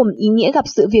là bao gồm ý nghĩa gặp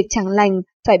sự việc chẳng lành,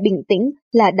 phải bình tĩnh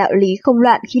là đạo lý không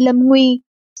loạn khi lâm nguy.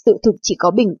 Sự thực chỉ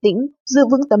có bình tĩnh, giữ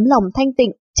vững tấm lòng thanh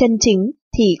tịnh, chân chính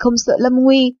thì không sợ lâm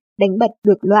nguy, đánh bật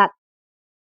được loạn.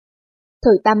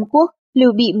 Thời Tam Quốc,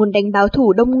 Lưu Bị muốn đánh báo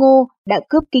thù Đông Ngô, đã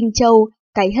cướp Kinh Châu,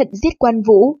 cái hận giết Quan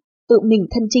Vũ, tự mình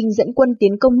thân chinh dẫn quân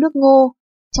tiến công nước Ngô.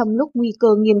 Trong lúc nguy cơ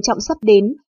nghiêm trọng sắp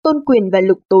đến, Tôn Quyền và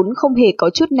Lục Tốn không hề có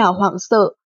chút nào hoảng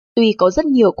sợ. Tuy có rất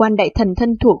nhiều quan đại thần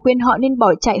thân thuộc khuyên họ nên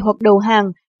bỏ chạy hoặc đầu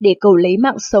hàng để cầu lấy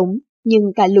mạng sống,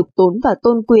 nhưng cả Lục Tốn và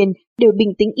Tôn Quyền đều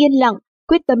bình tĩnh yên lặng,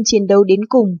 quyết tâm chiến đấu đến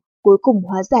cùng, cuối cùng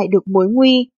hóa giải được mối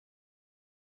nguy.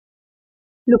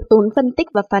 Lục Tốn phân tích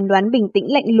và phán đoán bình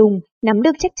tĩnh lạnh lùng, nắm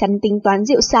được chắc chắn tính toán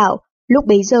diệu xảo. Lúc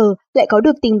bấy giờ lại có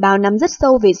được tình báo nắm rất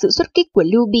sâu về sự xuất kích của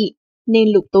Lưu Bị,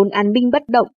 nên Lục Tốn án binh bất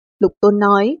động. Lục Tốn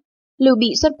nói, Lưu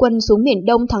Bị xuất quân xuống miền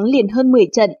Đông thắng liền hơn 10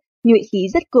 trận, nhuệ khí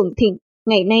rất cường thịnh.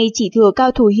 Ngày nay chỉ thừa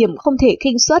cao thủ hiểm không thể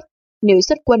khinh suất, nếu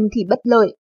xuất quân thì bất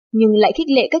lợi, nhưng lại khích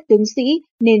lệ các tướng sĩ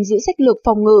nên giữ sách lược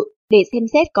phòng ngự để xem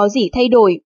xét có gì thay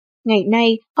đổi. Ngày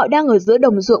nay họ đang ở giữa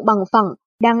đồng ruộng bằng phẳng,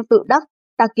 đang tự đắc,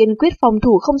 ta kiên quyết phòng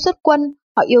thủ không xuất quân,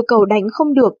 họ yêu cầu đánh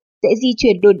không được, sẽ di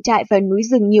chuyển đồn trại vào núi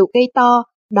rừng nhiều cây to,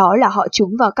 đó là họ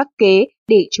trúng vào các kế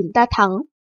để chúng ta thắng.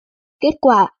 Kết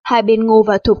quả, hai bên Ngô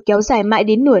và Thục kéo dài mãi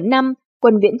đến nửa năm,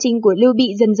 quân viễn chinh của Lưu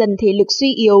Bị dần dần thể lực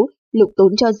suy yếu. Lục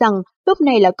Tốn cho rằng lúc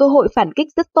này là cơ hội phản kích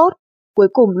rất tốt. Cuối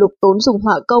cùng Lục Tốn dùng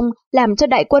hỏa công làm cho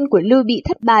đại quân của Lưu Bị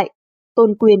thất bại.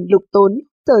 Tôn Quyền, Lục Tốn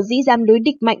sở dĩ dám đối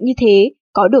địch mạnh như thế,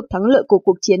 có được thắng lợi của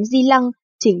cuộc chiến Di Lăng,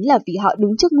 chính là vì họ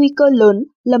đứng trước nguy cơ lớn,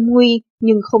 lâm nguy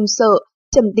nhưng không sợ,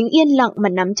 trầm tĩnh yên lặng mà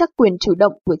nắm chắc quyền chủ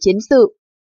động của chiến sự.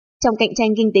 Trong cạnh tranh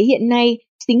kinh tế hiện nay,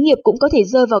 xí nghiệp cũng có thể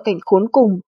rơi vào cảnh khốn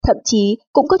cùng, thậm chí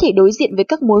cũng có thể đối diện với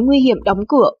các mối nguy hiểm đóng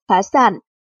cửa, phá sản.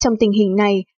 Trong tình hình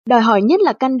này, đòi hỏi nhất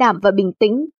là can đảm và bình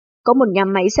tĩnh. Có một nhà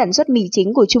máy sản xuất mì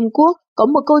chính của Trung Quốc có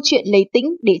một câu chuyện lấy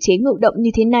tĩnh để chế ngự động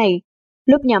như thế này.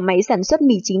 Lúc nhà máy sản xuất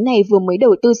mì chính này vừa mới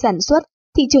đầu tư sản xuất,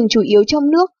 thị trường chủ yếu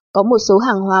trong nước có một số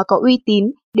hàng hóa có uy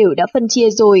tín đều đã phân chia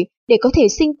rồi, để có thể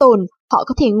sinh tồn, họ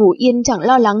có thể ngủ yên chẳng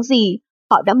lo lắng gì.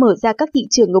 Họ đã mở ra các thị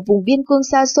trường ở vùng biên cương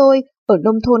xa xôi, ở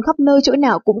nông thôn khắp nơi chỗ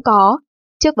nào cũng có.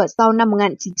 Trước và sau năm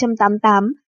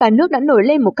 1988, cả nước đã nổi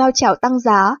lên một cao trào tăng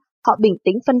giá. Họ bình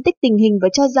tĩnh phân tích tình hình và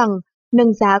cho rằng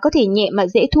nâng giá có thể nhẹ mà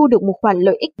dễ thu được một khoản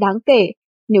lợi ích đáng kể.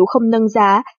 Nếu không nâng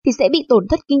giá thì sẽ bị tổn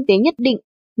thất kinh tế nhất định,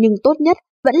 nhưng tốt nhất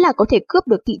vẫn là có thể cướp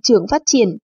được thị trường phát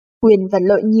triển. Quyền và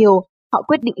lợi nhiều, họ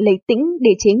quyết định lấy tĩnh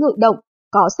để chế ngự động,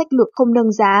 có sách lược không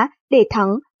nâng giá để thắng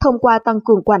thông qua tăng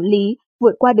cường quản lý,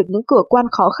 vượt qua được những cửa quan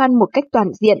khó khăn một cách toàn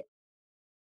diện.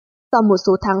 Sau một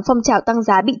số tháng phong trào tăng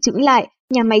giá bị chững lại,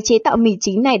 nhà máy chế tạo mì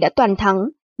chính này đã toàn thắng.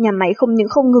 Nhà máy không những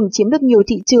không ngừng chiếm được nhiều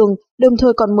thị trường, đồng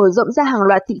thời còn mở rộng ra hàng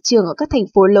loạt thị trường ở các thành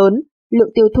phố lớn, lượng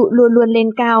tiêu thụ luôn luôn lên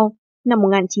cao. Năm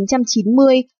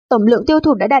 1990, tổng lượng tiêu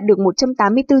thụ đã đạt được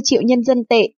 184 triệu nhân dân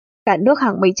tệ, cả nước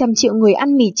hàng mấy trăm triệu người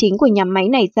ăn mì chính của nhà máy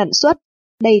này sản xuất.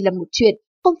 Đây là một chuyện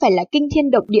không phải là kinh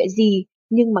thiên động địa gì,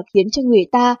 nhưng mà khiến cho người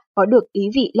ta có được ý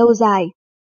vị lâu dài.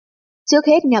 Trước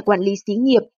hết nhà quản lý xí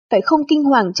nghiệp phải không kinh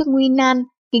hoàng trước nguy nan,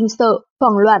 kinh sợ,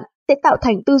 hoảng loạn sẽ tạo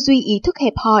thành tư duy ý thức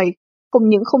hẹp hòi, không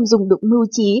những không dùng được mưu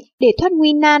trí để thoát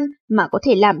nguy nan mà có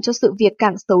thể làm cho sự việc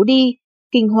càng xấu đi.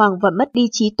 Kinh hoàng và mất đi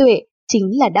trí tuệ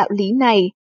chính là đạo lý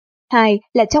này. Hai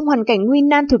là trong hoàn cảnh nguy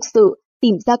nan thực sự,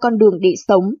 tìm ra con đường để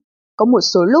sống. Có một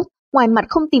số lúc, ngoài mặt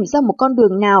không tìm ra một con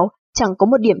đường nào, chẳng có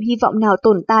một điểm hy vọng nào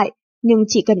tồn tại, nhưng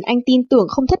chỉ cần anh tin tưởng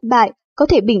không thất bại, có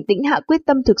thể bình tĩnh hạ quyết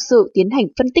tâm thực sự tiến hành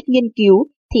phân tích nghiên cứu,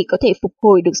 thì có thể phục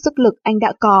hồi được sức lực anh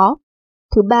đã có.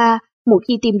 Thứ ba, một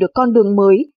khi tìm được con đường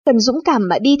mới, cần dũng cảm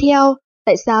mà đi theo.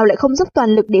 Tại sao lại không dốc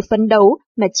toàn lực để phấn đấu,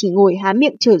 mà chỉ ngồi há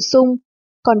miệng trở sung?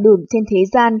 Con đường trên thế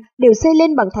gian đều xây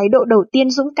lên bằng thái độ đầu tiên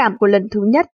dũng cảm của lần thứ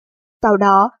nhất. Sau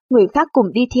đó, người khác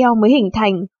cùng đi theo mới hình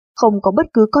thành, không có bất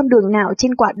cứ con đường nào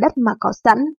trên quả đất mà có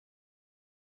sẵn.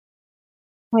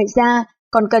 Ngoài ra,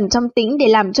 còn cần trong tĩnh để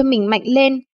làm cho mình mạnh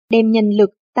lên, đem nhân lực,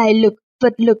 tài lực,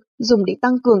 vật lực dùng để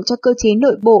tăng cường cho cơ chế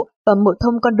nội bộ và mở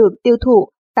thông con đường tiêu thụ,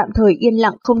 tạm thời yên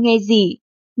lặng không nghe gì.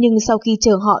 Nhưng sau khi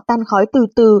chờ họ tan khói từ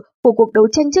từ của cuộc đấu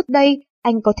tranh trước đây,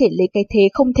 anh có thể lấy cái thế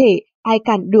không thể, ai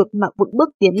cản được mà vững bước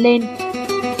tiến lên.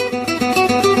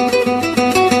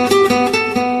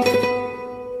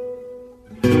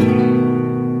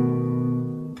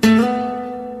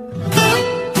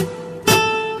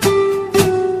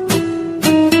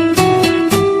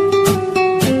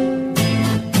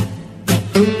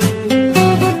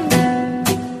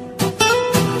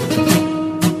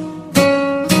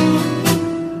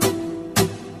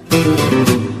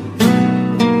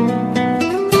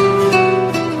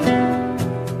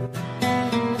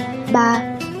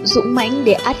 Dũng mãnh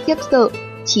để át khiếp sợ,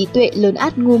 trí tuệ lớn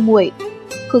át ngu muội.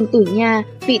 Khương Tử Nha,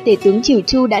 vị tể tướng Triều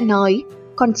Chu đã nói,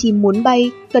 con chim muốn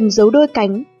bay, cần giấu đôi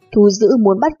cánh, thú dữ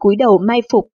muốn bắt cúi đầu mai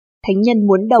phục, thánh nhân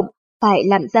muốn động, phải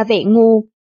làm ra vẻ ngu.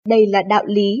 Đây là đạo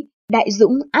lý, đại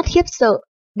dũng át khiếp sợ,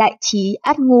 đại trí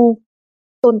át ngu.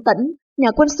 Tôn Tẫn,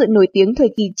 nhà quân sự nổi tiếng thời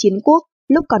kỳ chiến quốc,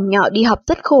 lúc còn nhỏ đi học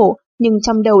rất khổ, nhưng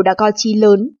trong đầu đã có chí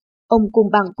lớn. Ông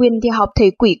cùng Bảng Quyên theo học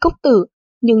thầy Quỷ Cốc Tử,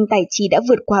 nhưng tài trí đã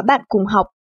vượt quá bạn cùng học.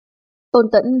 Tôn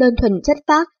Tẫn đơn thuần chất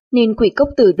phác nên Quỷ Cốc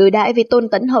Tử đối đãi với Tôn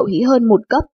Tẫn hậu hĩ hơn một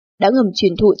cấp, đã ngầm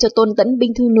truyền thụ cho Tôn Tẫn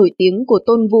binh thư nổi tiếng của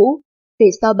Tôn Vũ. Về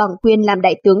sau Bảng Quyên làm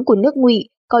đại tướng của nước Ngụy,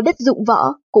 có đất dụng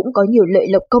võ, cũng có nhiều lợi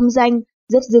lộc công danh,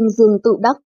 rất dương dương tự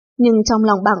đắc. Nhưng trong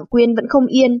lòng Bảng Quyên vẫn không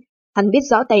yên, hắn biết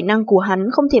rõ tài năng của hắn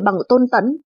không thể bằng Tôn Tẫn.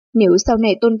 Nếu sau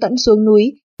này Tôn Tẫn xuống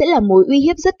núi, sẽ là mối uy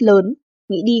hiếp rất lớn.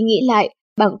 Nghĩ đi nghĩ lại,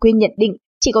 Bảng Quyên nhận định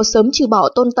chỉ có sớm trừ bỏ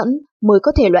Tôn Tẫn mới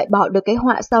có thể loại bỏ được cái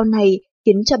họa sau này,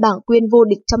 khiến cho Bảng Quyên vô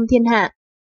địch trong thiên hạ.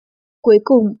 Cuối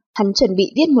cùng, hắn chuẩn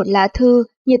bị viết một lá thư,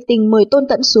 nhiệt tình mời Tôn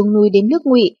Tẫn xuống núi đến nước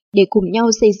Ngụy để cùng nhau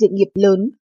xây dựng nghiệp lớn.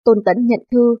 Tôn Tẫn nhận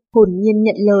thư, hồn nhiên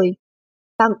nhận lời.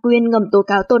 Bảng Quyên ngầm tố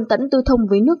cáo Tôn Tẫn tư thông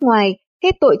với nước ngoài,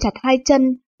 kết tội chặt hai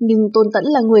chân, nhưng Tôn Tẫn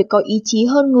là người có ý chí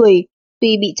hơn người.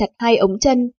 Tuy bị chặt hai ống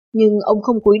chân, nhưng ông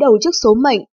không cúi đầu trước số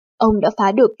mệnh, ông đã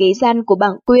phá được kế gian của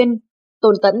Bảng Quyên.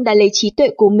 Tôn Tẫn đã lấy trí tuệ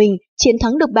của mình chiến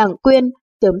thắng được Bảng Quyên,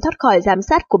 sớm thoát khỏi giám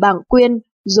sát của Bảng Quyên,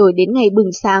 rồi đến ngày bừng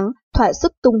sáng, thỏa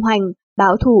sức tung hoành,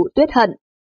 báo thù tuyết hận.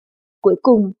 Cuối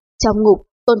cùng, trong ngục,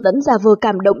 Tôn Tẫn giả vờ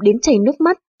cảm động đến chảy nước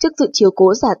mắt trước sự chiếu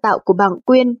cố giả tạo của Bảng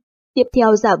Quyên. Tiếp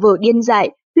theo giả vờ điên dại,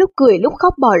 lúc cười lúc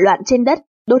khóc bỏ loạn trên đất,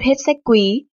 đốt hết sách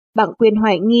quý. Bảng Quyên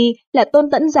hoài nghi là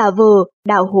Tôn Tẫn giả vờ,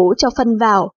 đào hố cho phân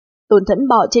vào. Tôn Tẫn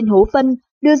bỏ trên hố phân,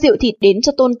 đưa rượu thịt đến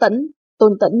cho Tôn Tẫn.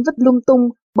 Tôn Tẫn vứt lung tung,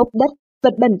 bốc đất,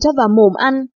 vật bẩn cho vào mồm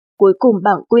ăn. Cuối cùng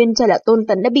Bảng Quyên cho là Tôn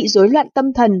Tẫn đã bị rối loạn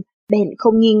tâm thần, bèn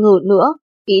không nghi ngờ nữa,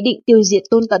 ý định tiêu diệt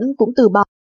Tôn Tẫn cũng từ bỏ.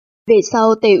 Về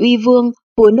sau Tề Uy Vương,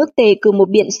 vua nước Tề cử một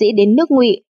biện sĩ đến nước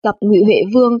Ngụy, gặp Ngụy Huệ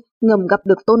Vương, ngầm gặp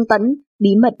được Tôn Tẫn, bí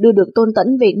mật đưa được Tôn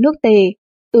Tẫn về nước Tề.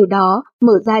 Từ đó,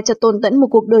 mở ra cho Tôn Tẫn một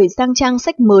cuộc đời sang trang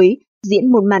sách mới,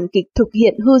 diễn một màn kịch thực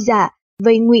hiện hư giả,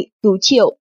 vây Ngụy cứu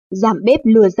Triệu, giảm bếp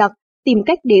lừa giặc, tìm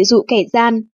cách để dụ kẻ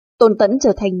gian. Tôn Tẫn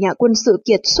trở thành nhà quân sự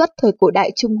kiệt xuất thời cổ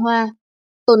đại Trung Hoa.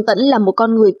 Tôn Tẫn là một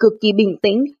con người cực kỳ bình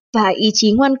tĩnh và ý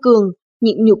chí ngoan cường,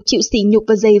 nhịn nhục chịu sỉ nhục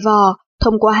và dày vò,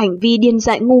 thông qua hành vi điên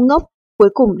dại ngu ngốc, cuối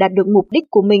cùng đạt được mục đích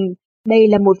của mình. Đây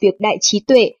là một việc đại trí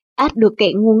tuệ, át được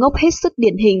kẻ ngu ngốc hết sức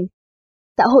điển hình.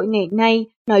 Xã hội ngày nay,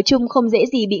 nói chung không dễ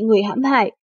gì bị người hãm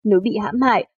hại, nếu bị hãm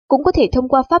hại, cũng có thể thông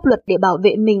qua pháp luật để bảo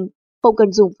vệ mình, không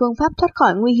cần dùng phương pháp thoát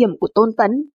khỏi nguy hiểm của Tôn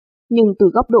Tẫn. Nhưng từ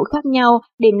góc độ khác nhau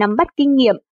để nắm bắt kinh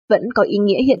nghiệm, vẫn có ý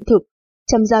nghĩa hiện thực.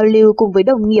 Trong giao lưu cùng với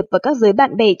đồng nghiệp và các giới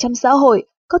bạn bè trong xã hội,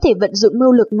 có thể vận dụng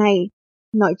mưu lược này.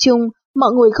 Nói chung,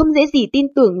 mọi người không dễ gì tin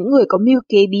tưởng những người có mưu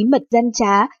kế bí mật gian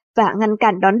trá và ngăn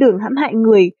cản đón đường hãm hại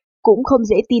người, cũng không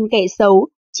dễ tin kẻ xấu,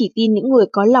 chỉ tin những người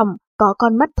có lòng, có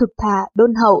con mắt thực thà,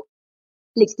 đôn hậu.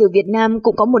 Lịch sử Việt Nam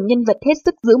cũng có một nhân vật hết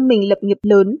sức giữ mình lập nghiệp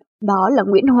lớn, đó là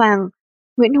Nguyễn Hoàng.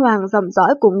 Nguyễn Hoàng dòng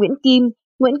dõi của Nguyễn Kim.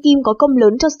 Nguyễn Kim có công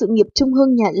lớn cho sự nghiệp trung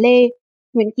hưng nhà Lê.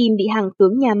 Nguyễn Kim bị hàng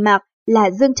tướng nhà Mạc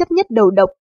là Dương Chấp Nhất đầu độc,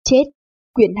 chết.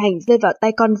 Quyền hành rơi vào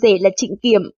tay con rể là Trịnh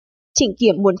Kiểm. Trịnh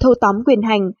Kiểm muốn thâu tóm quyền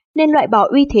hành nên loại bỏ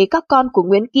uy thế các con của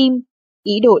Nguyễn Kim.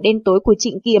 Ý đồ đen tối của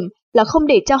Trịnh Kiểm là không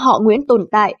để cho họ Nguyễn tồn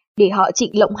tại, để họ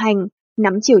Trịnh lộng hành,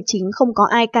 nắm triều chính không có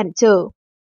ai cản trở.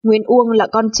 Nguyễn Uông là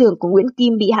con trưởng của Nguyễn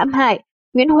Kim bị hãm hại,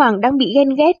 Nguyễn Hoàng đang bị ghen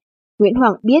ghét. Nguyễn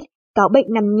Hoàng biết cáo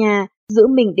bệnh nằm nhà, giữ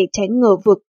mình để tránh ngờ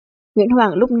vực. Nguyễn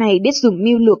Hoàng lúc này biết dùng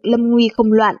mưu lược lâm nguy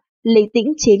không loạn, lấy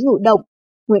tĩnh chế ngự động.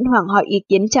 Nguyễn Hoàng hỏi ý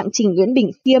kiến trạng trình Nguyễn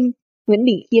Bình Khiêm. Nguyễn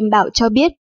Bình Khiêm bảo cho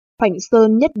biết, Hoành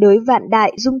Sơn nhất đới vạn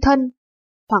đại dung thân.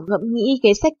 Hoàng ngẫm nghĩ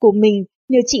kế sách của mình,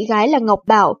 nhờ chị gái là Ngọc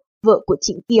Bảo, vợ của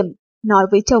Trịnh Kiểm, nói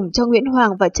với chồng cho Nguyễn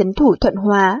Hoàng và trấn thủ Thuận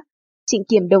Hóa. Trịnh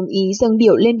Kiểm đồng ý dâng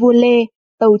biểu lên vua Lê,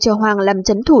 tâu cho Hoàng làm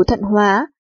trấn thủ Thuận Hóa,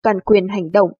 toàn quyền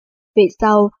hành động. Về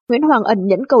sau, Nguyễn Hoàng ẩn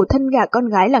nhẫn cầu thân gả con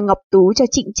gái là Ngọc Tú cho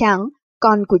Trịnh Tráng,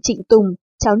 con của Trịnh Tùng,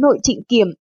 cháu nội Trịnh Kiểm.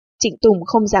 Trịnh Tùng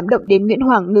không dám động đến Nguyễn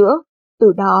Hoàng nữa. Từ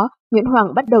đó, Nguyễn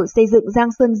Hoàng bắt đầu xây dựng Giang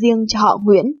Sơn riêng cho họ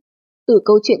Nguyễn. Từ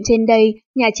câu chuyện trên đây,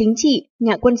 nhà chính trị,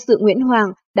 nhà quân sự Nguyễn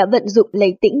Hoàng đã vận dụng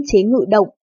lấy tĩnh chế ngự động,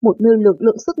 một mưu lược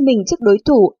lượng sức mình trước đối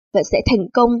thủ và sẽ thành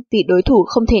công vì đối thủ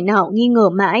không thể nào nghi ngờ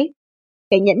mãi.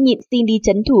 Cái nhẫn nhịn xin đi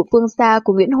trấn thủ phương xa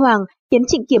của Nguyễn Hoàng khiến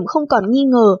Trịnh Kiểm không còn nghi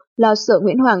ngờ, lo sợ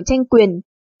Nguyễn Hoàng tranh quyền.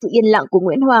 Sự yên lặng của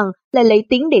Nguyễn Hoàng là lấy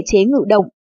tĩnh để chế ngự động.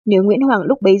 Nếu Nguyễn Hoàng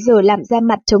lúc bấy giờ làm ra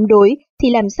mặt chống đối, thì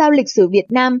làm sao lịch sử Việt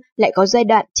Nam lại có giai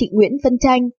đoạn Trịnh Nguyễn phân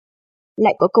tranh?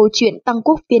 Lại có câu chuyện Tăng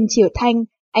Quốc Phiên Triều Thanh,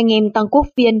 anh em Tăng Quốc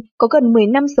Phiên có gần 10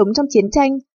 năm sống trong chiến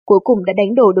tranh, cuối cùng đã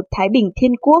đánh đổ được Thái Bình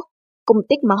Thiên Quốc. Công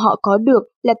tích mà họ có được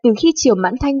là từ khi triều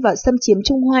Mãn Thanh vào xâm chiếm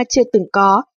Trung Hoa chưa từng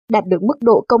có, đạt được mức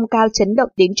độ công cao chấn động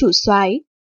đến chủ soái.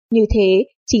 Như thế,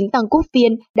 chính Tăng Quốc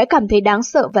Phiên đã cảm thấy đáng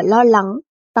sợ và lo lắng.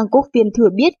 Tăng Quốc Phiên thừa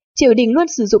biết triều đình luôn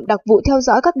sử dụng đặc vụ theo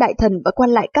dõi các đại thần và quan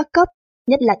lại các cấp,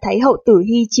 nhất là Thái hậu Tử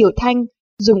Hy triều Thanh,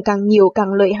 dùng càng nhiều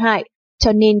càng lợi hại,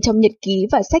 cho nên trong nhật ký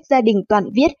và sách gia đình toàn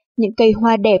viết những cây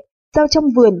hoa đẹp, rau trong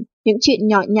vườn, những chuyện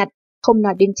nhỏ nhặt, không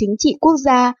nói đến chính trị quốc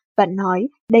gia, và nói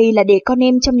đây là để con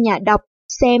em trong nhà đọc,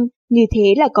 xem, như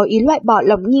thế là có ý loại bỏ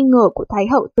lòng nghi ngờ của Thái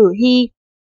hậu Tử Hy.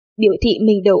 Biểu thị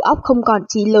mình đầu óc không còn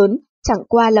trí lớn, chẳng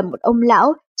qua là một ông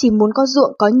lão, chỉ muốn có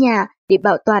ruộng có nhà để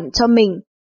bảo toàn cho mình.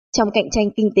 Trong cạnh tranh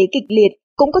kinh tế kịch liệt,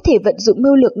 cũng có thể vận dụng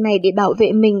mưu lược này để bảo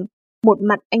vệ mình. Một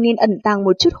mặt anh nên ẩn tàng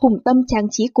một chút hùng tâm tráng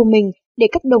trí của mình để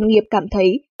các đồng nghiệp cảm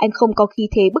thấy anh không có khí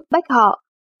thế bức bách họ.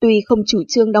 Tuy không chủ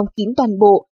trương đóng kín toàn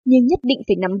bộ, nhưng nhất định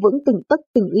phải nắm vững từng tấc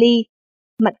từng ly.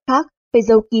 Mặt khác, phải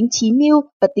giấu kín trí mưu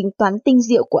và tính toán tinh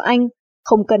diệu của anh,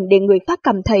 không cần để người khác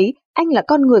cảm thấy anh là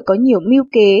con người có nhiều mưu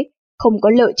kế, không có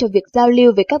lợi cho việc giao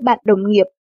lưu với các bạn đồng nghiệp.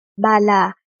 Ba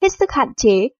là hết sức hạn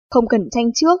chế, không cần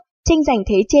tranh trước, tranh giành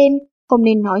thế trên, không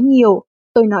nên nói nhiều,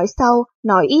 tôi nói sau,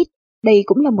 nói ít. Đây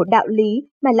cũng là một đạo lý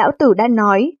mà lão tử đã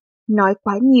nói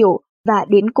quá nhiều và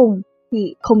đến cùng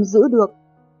thì không giữ được.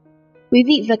 Quý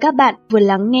vị và các bạn vừa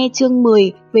lắng nghe chương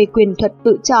 10 về quyền thuật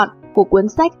tự chọn của cuốn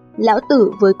sách Lão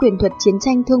Tử với quyền thuật chiến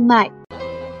tranh thương mại